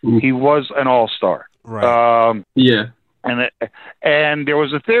Gill, he was an all-star. Right. And there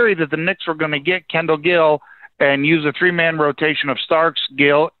was a theory that the Knicks were going to get Kendall Gill and use a 3-man rotation of Starks,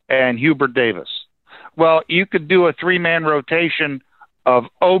 Gill, and Hubert Davis. Well, you could do a 3-man rotation of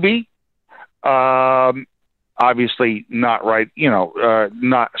Obi, obviously not right,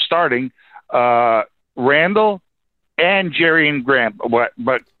 not starting, Randall, and Jerry and Grant, but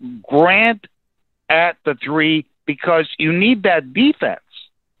Grant at the 3, because you need that defense.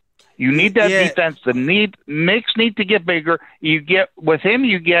 You need that defense. The Knicks need to get bigger. You get with him.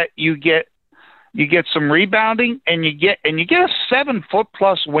 You get some rebounding, and you get a 7-foot+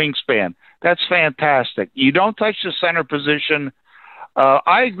 wingspan. That's fantastic. You don't touch the center position.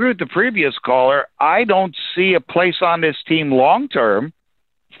 I agree with the previous caller. I don't see a place on this team long term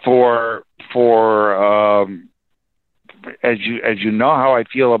for as you know how I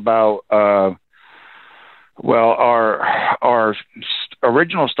feel about our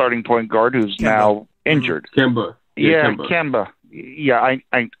original starting point guard who's Kemba. Now injured. Kemba. Kemba. Yeah,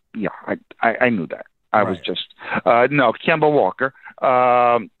 I knew that. I was just Kemba Walker.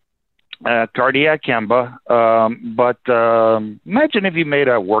 Cardiac Kemba. But imagine if you made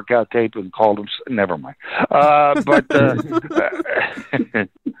a workout tape and called him. Never mind.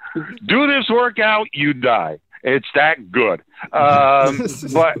 Do this workout, you die. It's that good.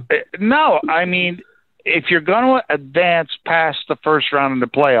 But no, I mean, if you're going to advance past the first round in the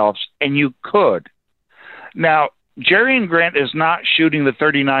playoffs, and you could. Now, Jerry and Grant is not shooting the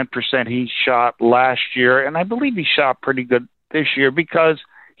 39% he shot last year, and I believe he shot pretty good this year because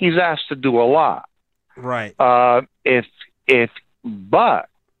he's asked to do a lot. Right. But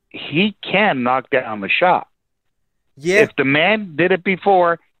he can knock down the shot. Yeah. If the man did it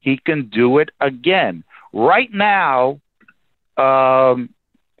before, he can do it again. Right now, Fournier,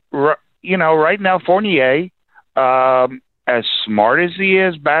 as smart as he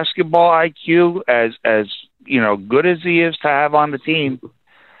is, basketball IQ, as good as he is to have on the team,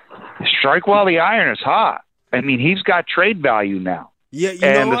 strike while the iron is hot. I mean, he's got trade value now. Yeah,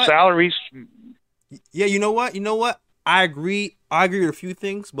 the salaries. Yeah, you know what? I agree with a few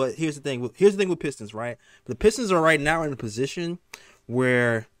things, but here's the thing with Pistons, right? The Pistons are right now in a position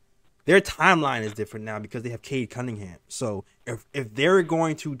where their timeline is different now because they have Cade Cunningham. So if they're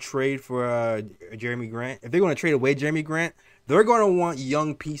going to trade for Jeremy Grant, if they're going to trade away Jeremy Grant, they're going to want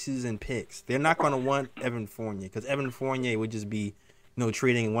young pieces and picks. They're not going to want Evan Fournier because Evan Fournier would just be,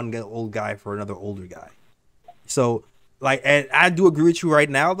 trading one old guy for another older guy. So, and I do agree with you right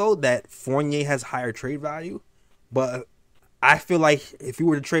now, though, that Fournier has higher trade value. But I feel like if you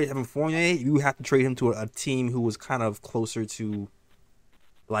were to trade Evan Fournier, you would have to trade him to a team who was kind of closer to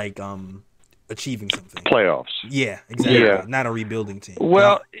like achieving something. Playoffs. Yeah, exactly. Yeah. Not a rebuilding team.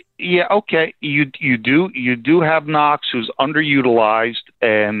 Well, yeah, okay. You do have Knox, who's underutilized,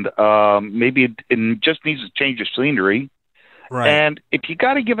 and maybe it just needs to change of scenery. Right. And if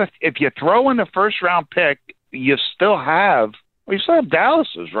you throw in a first round pick, you still have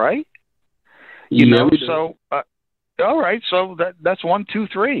Dallas's, right? You know, so all right, so that's 1, 2,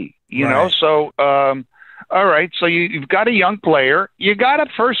 3. You know, so all right, so you've got a young player, you got a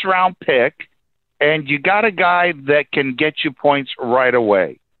first round pick, and you got a guy that can get you points right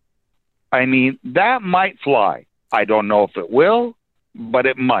away. I mean, that might fly. I don't know if it will, but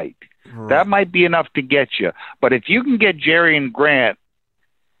it might. Right. That might be enough to get you. But if you can get Jerry and Grant,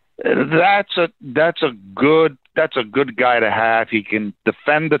 that's a good guy to have. He can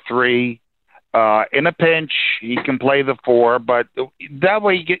defend the 3. In a pinch, he can play the 4, but that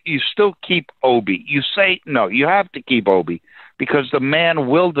way you still keep Obi. You say no, you have to keep Obi because the man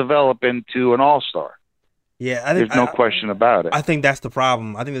will develop into an all-star. Yeah, I think, there's no question about it. I think that's the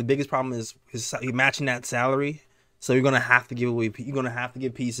problem. I think the biggest problem is matching that salary. So you're gonna have to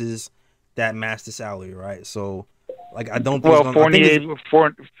give pieces that match the salary, right? So, like, I don't think. Well,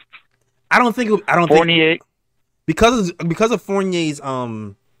 I don't think because of Fournier's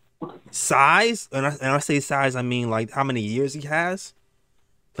size, and I say size, I mean like how many years he has.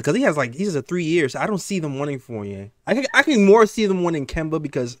 Because he's a 3 years. So I don't see them winning Fournier. I can more see them winning Kemba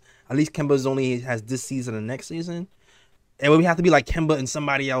because at least Kemba's only has this season and next season. It would have to be like Kemba and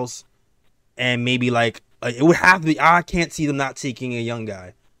somebody else, and maybe like it would have to be. I can't see them not taking a young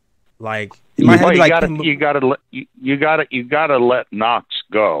guy. Like it might have to be like you gotta let Knox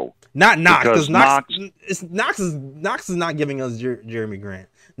go. Not Knox because Knox is not giving us Jeremy Grant.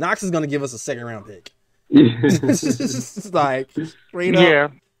 Knox is gonna give us a second round pick. It's like straight up. Yeah.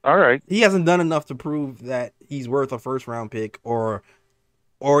 All right. He hasn't done enough to prove that he's worth a first round pick or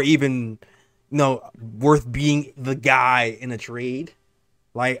even worth being the guy in a trade.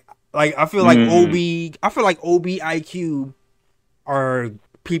 Like I feel like Obi IQ are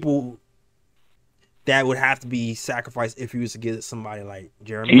people that would have to be sacrificed if he was to get somebody like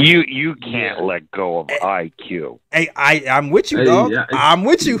Jeremy. You can't let go of IQ. Hey, I'm with you, dog. Yeah, I'm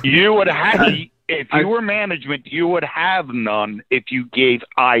with you. You would have if you were management, you would have none if you gave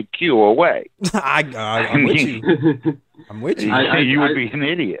IQ away. I'm with you. I'm with you. You would be an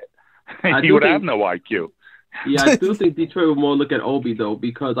idiot. You would have no IQ. Yeah, I do think Detroit would more look at Obi, though,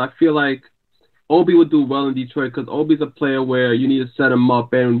 because I feel like Obi would do well in Detroit because Obi's a player where you need to set him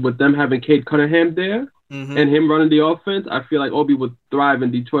up. And with them having Cade Cunningham there and him running the offense, I feel like Obi would thrive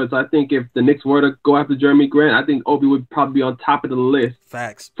in Detroit. So I think if the Knicks were to go after Jeremy Grant, I think Obi would probably be on top of the list.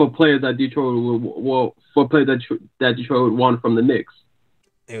 Facts. For players that Detroit would want from the Knicks.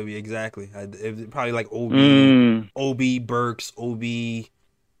 It would be exactly. It would probably like Obi, Burks, Obi,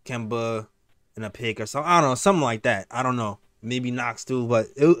 Kemba, and a pick or something. I don't know, something like that. I don't know. Maybe Knox too, but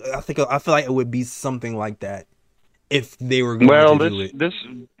I feel like it would be something like that if they were going to do it. This,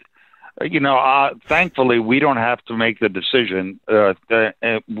 thankfully we don't have to make the decision.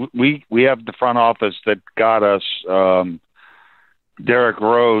 We have the front office that got us Derrick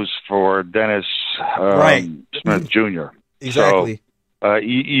Rose for Dennis Smith Jr. Exactly. So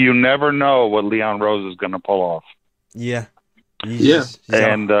you never know what Leon Rose is going to pull off. Yeah.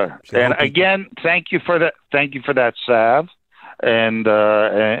 And again, thank you for that. Thank you for that, Sav. And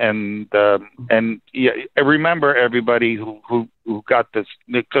remember everybody who got this,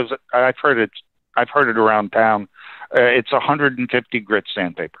 because I've heard it around town. It's 150 grit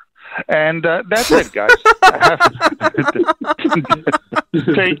sandpaper, and that's it, guys.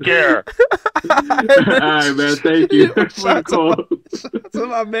 Take care. All right, man. Thank you. To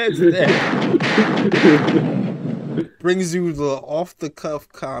my man today. Brings you the off-the-cuff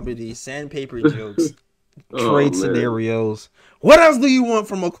comedy, sandpaper jokes, trade scenarios. What else do you want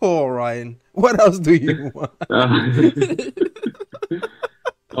from a call, Ryan? What else do you want?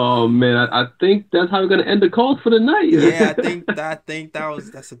 Oh man, I think that's how we're gonna end the call for the night. Yeah, I think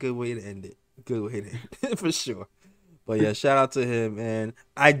that's a good way to end it. Good way to end it for sure. But yeah, shout out to him. And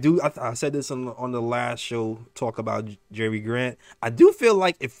I said this on the last show, talk about Jeremy Grant. I do feel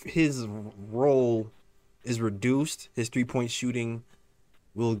like if his role is reduced, his 3-point shooting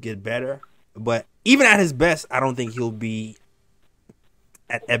will get better. But even at his best, I don't think he'll be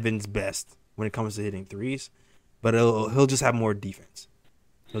at Evans' best when it comes to hitting threes. But he'll just have more defense.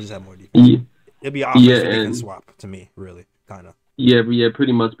 It'll be an offensive and swap to me, really, kind of. Yeah,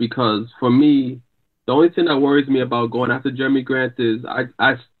 pretty much, because for me, the only thing that worries me about going after Jeremy Grant is I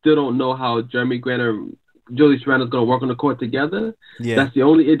still don't know how Jeremy Grant and Julius Randle is going to work on the court together. Yeah. That's the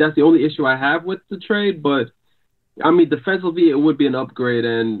only issue I have with the trade, but I mean, defensively, it would be an upgrade.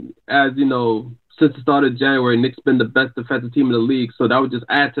 And as you know, since the start of January, Knicks been the best defensive team in the league. So that would just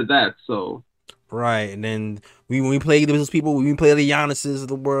add to that. So right, and then when we play those people, when we play the Giannis's of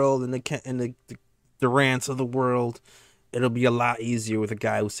the world and the Durant's of the world, it'll be a lot easier with a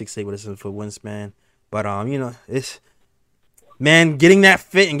guy who's 6'8" with a 7-foot wingspan. But you know, it's man, getting that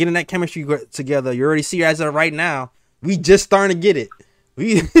fit and getting that chemistry together. You already see as of right now, we just starting to get it.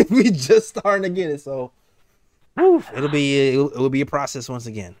 We just starting to get it. So it'll be a process once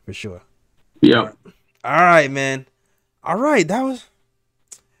again for sure. Yeah. All right, man. All right, that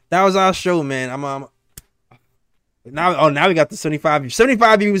was our show, man. Now we got the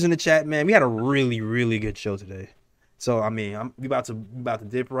 75 viewers in the chat, man. We had a really, really good show today. So I mean, we about to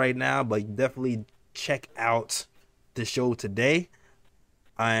dip right now, but definitely check out the show today.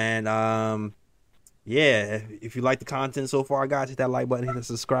 And yeah, if you like the content so far, guys, hit that like button, hit the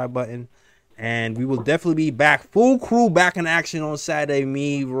subscribe button, and we will definitely be back, full crew back in action on Saturday.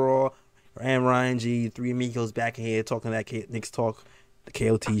 Me, Raw, and Ryan G, 3 amigos back in here talking that Knicks talk, the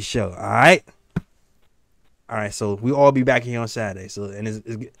KOT show. All right, so we all be back here on Saturday. So and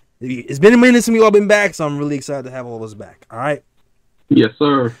it's been a minute since we all been back, so I'm really excited to have all of us back. All right. Yes,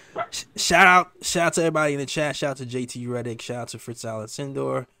 sir. Shout out to everybody in the chat. Shout out to JT Reddick. Shout out to Fritz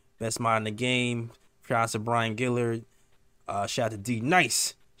Alessandor, best mod in the game. Shout out to Brian Gillard. Shout out to D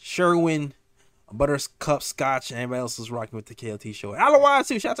Nice, Sherwin, Buttercup Scotch, and everybody else was rocking with the KLT show. Otherwise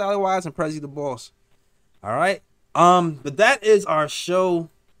too. Shout out to Otherwise and Prezi the Boss. All right. But that is our show.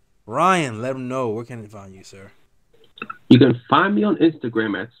 Ryan, let them know where can they find you, sir. You can find me on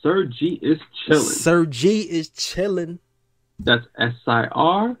Instagram at Sir G is Chillin'. Sir G is Chillin'. That's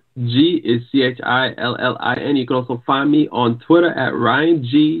SIR. G is CHILLIN. You can also find me on Twitter at Ryan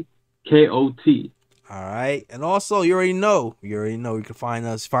G KOT. All right, and also you already know. You can find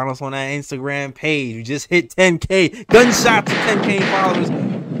us on that Instagram page. We just hit 10K. Gunshot to 10K followers.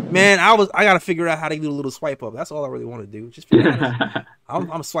 Man, I gotta figure out how to do a little swipe up. That's all I really want to do. Just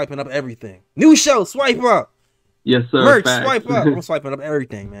I'm swiping up everything. New show, swipe up. Yes, sir. Merch, swipe up. I'm swiping up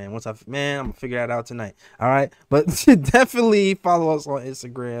everything, man. I'm gonna figure that out tonight. All right, but definitely follow us on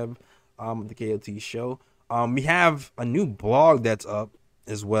Instagram, the KOT show. We have a new blog that's up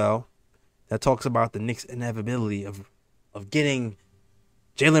as well that talks about the Knicks' inevitability of getting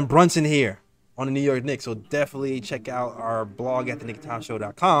Jalen Brunson here on the New York Knicks. So definitely check out our blog at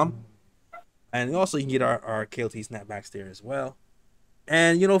theknickoftimeshow.com. And also you can get our KOT snapbacks there as well.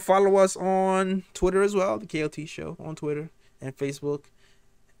 And, follow us on Twitter as well, the KOT show on Twitter and Facebook,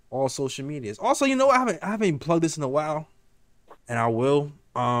 all social medias. Also, I haven't plugged this in a while, and I will.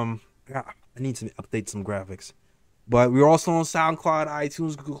 I need to update some graphics. But we're also on SoundCloud,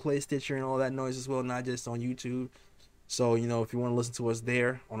 iTunes, Google Play, Stitcher, and all that noise as well, not just on YouTube. So, if you want to listen to us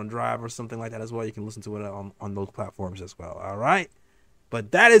there on a drive or something like that as well, you can listen to it on those platforms as well. All right?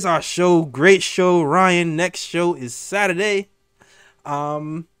 But that is our show. Great show, Ryan. Next show is Saturday.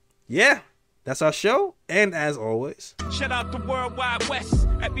 Yeah, that's our show. And as always, shout out the World Wide West.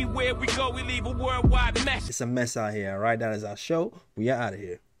 Everywhere we go, we leave a worldwide mess. It's a mess out here, all right? That is our show. We are out of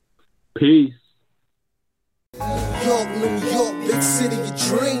here. Peace. New York, big city of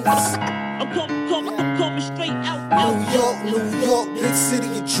dreams. I'm coming straight out. New York, big city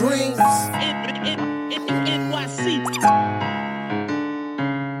of dreams.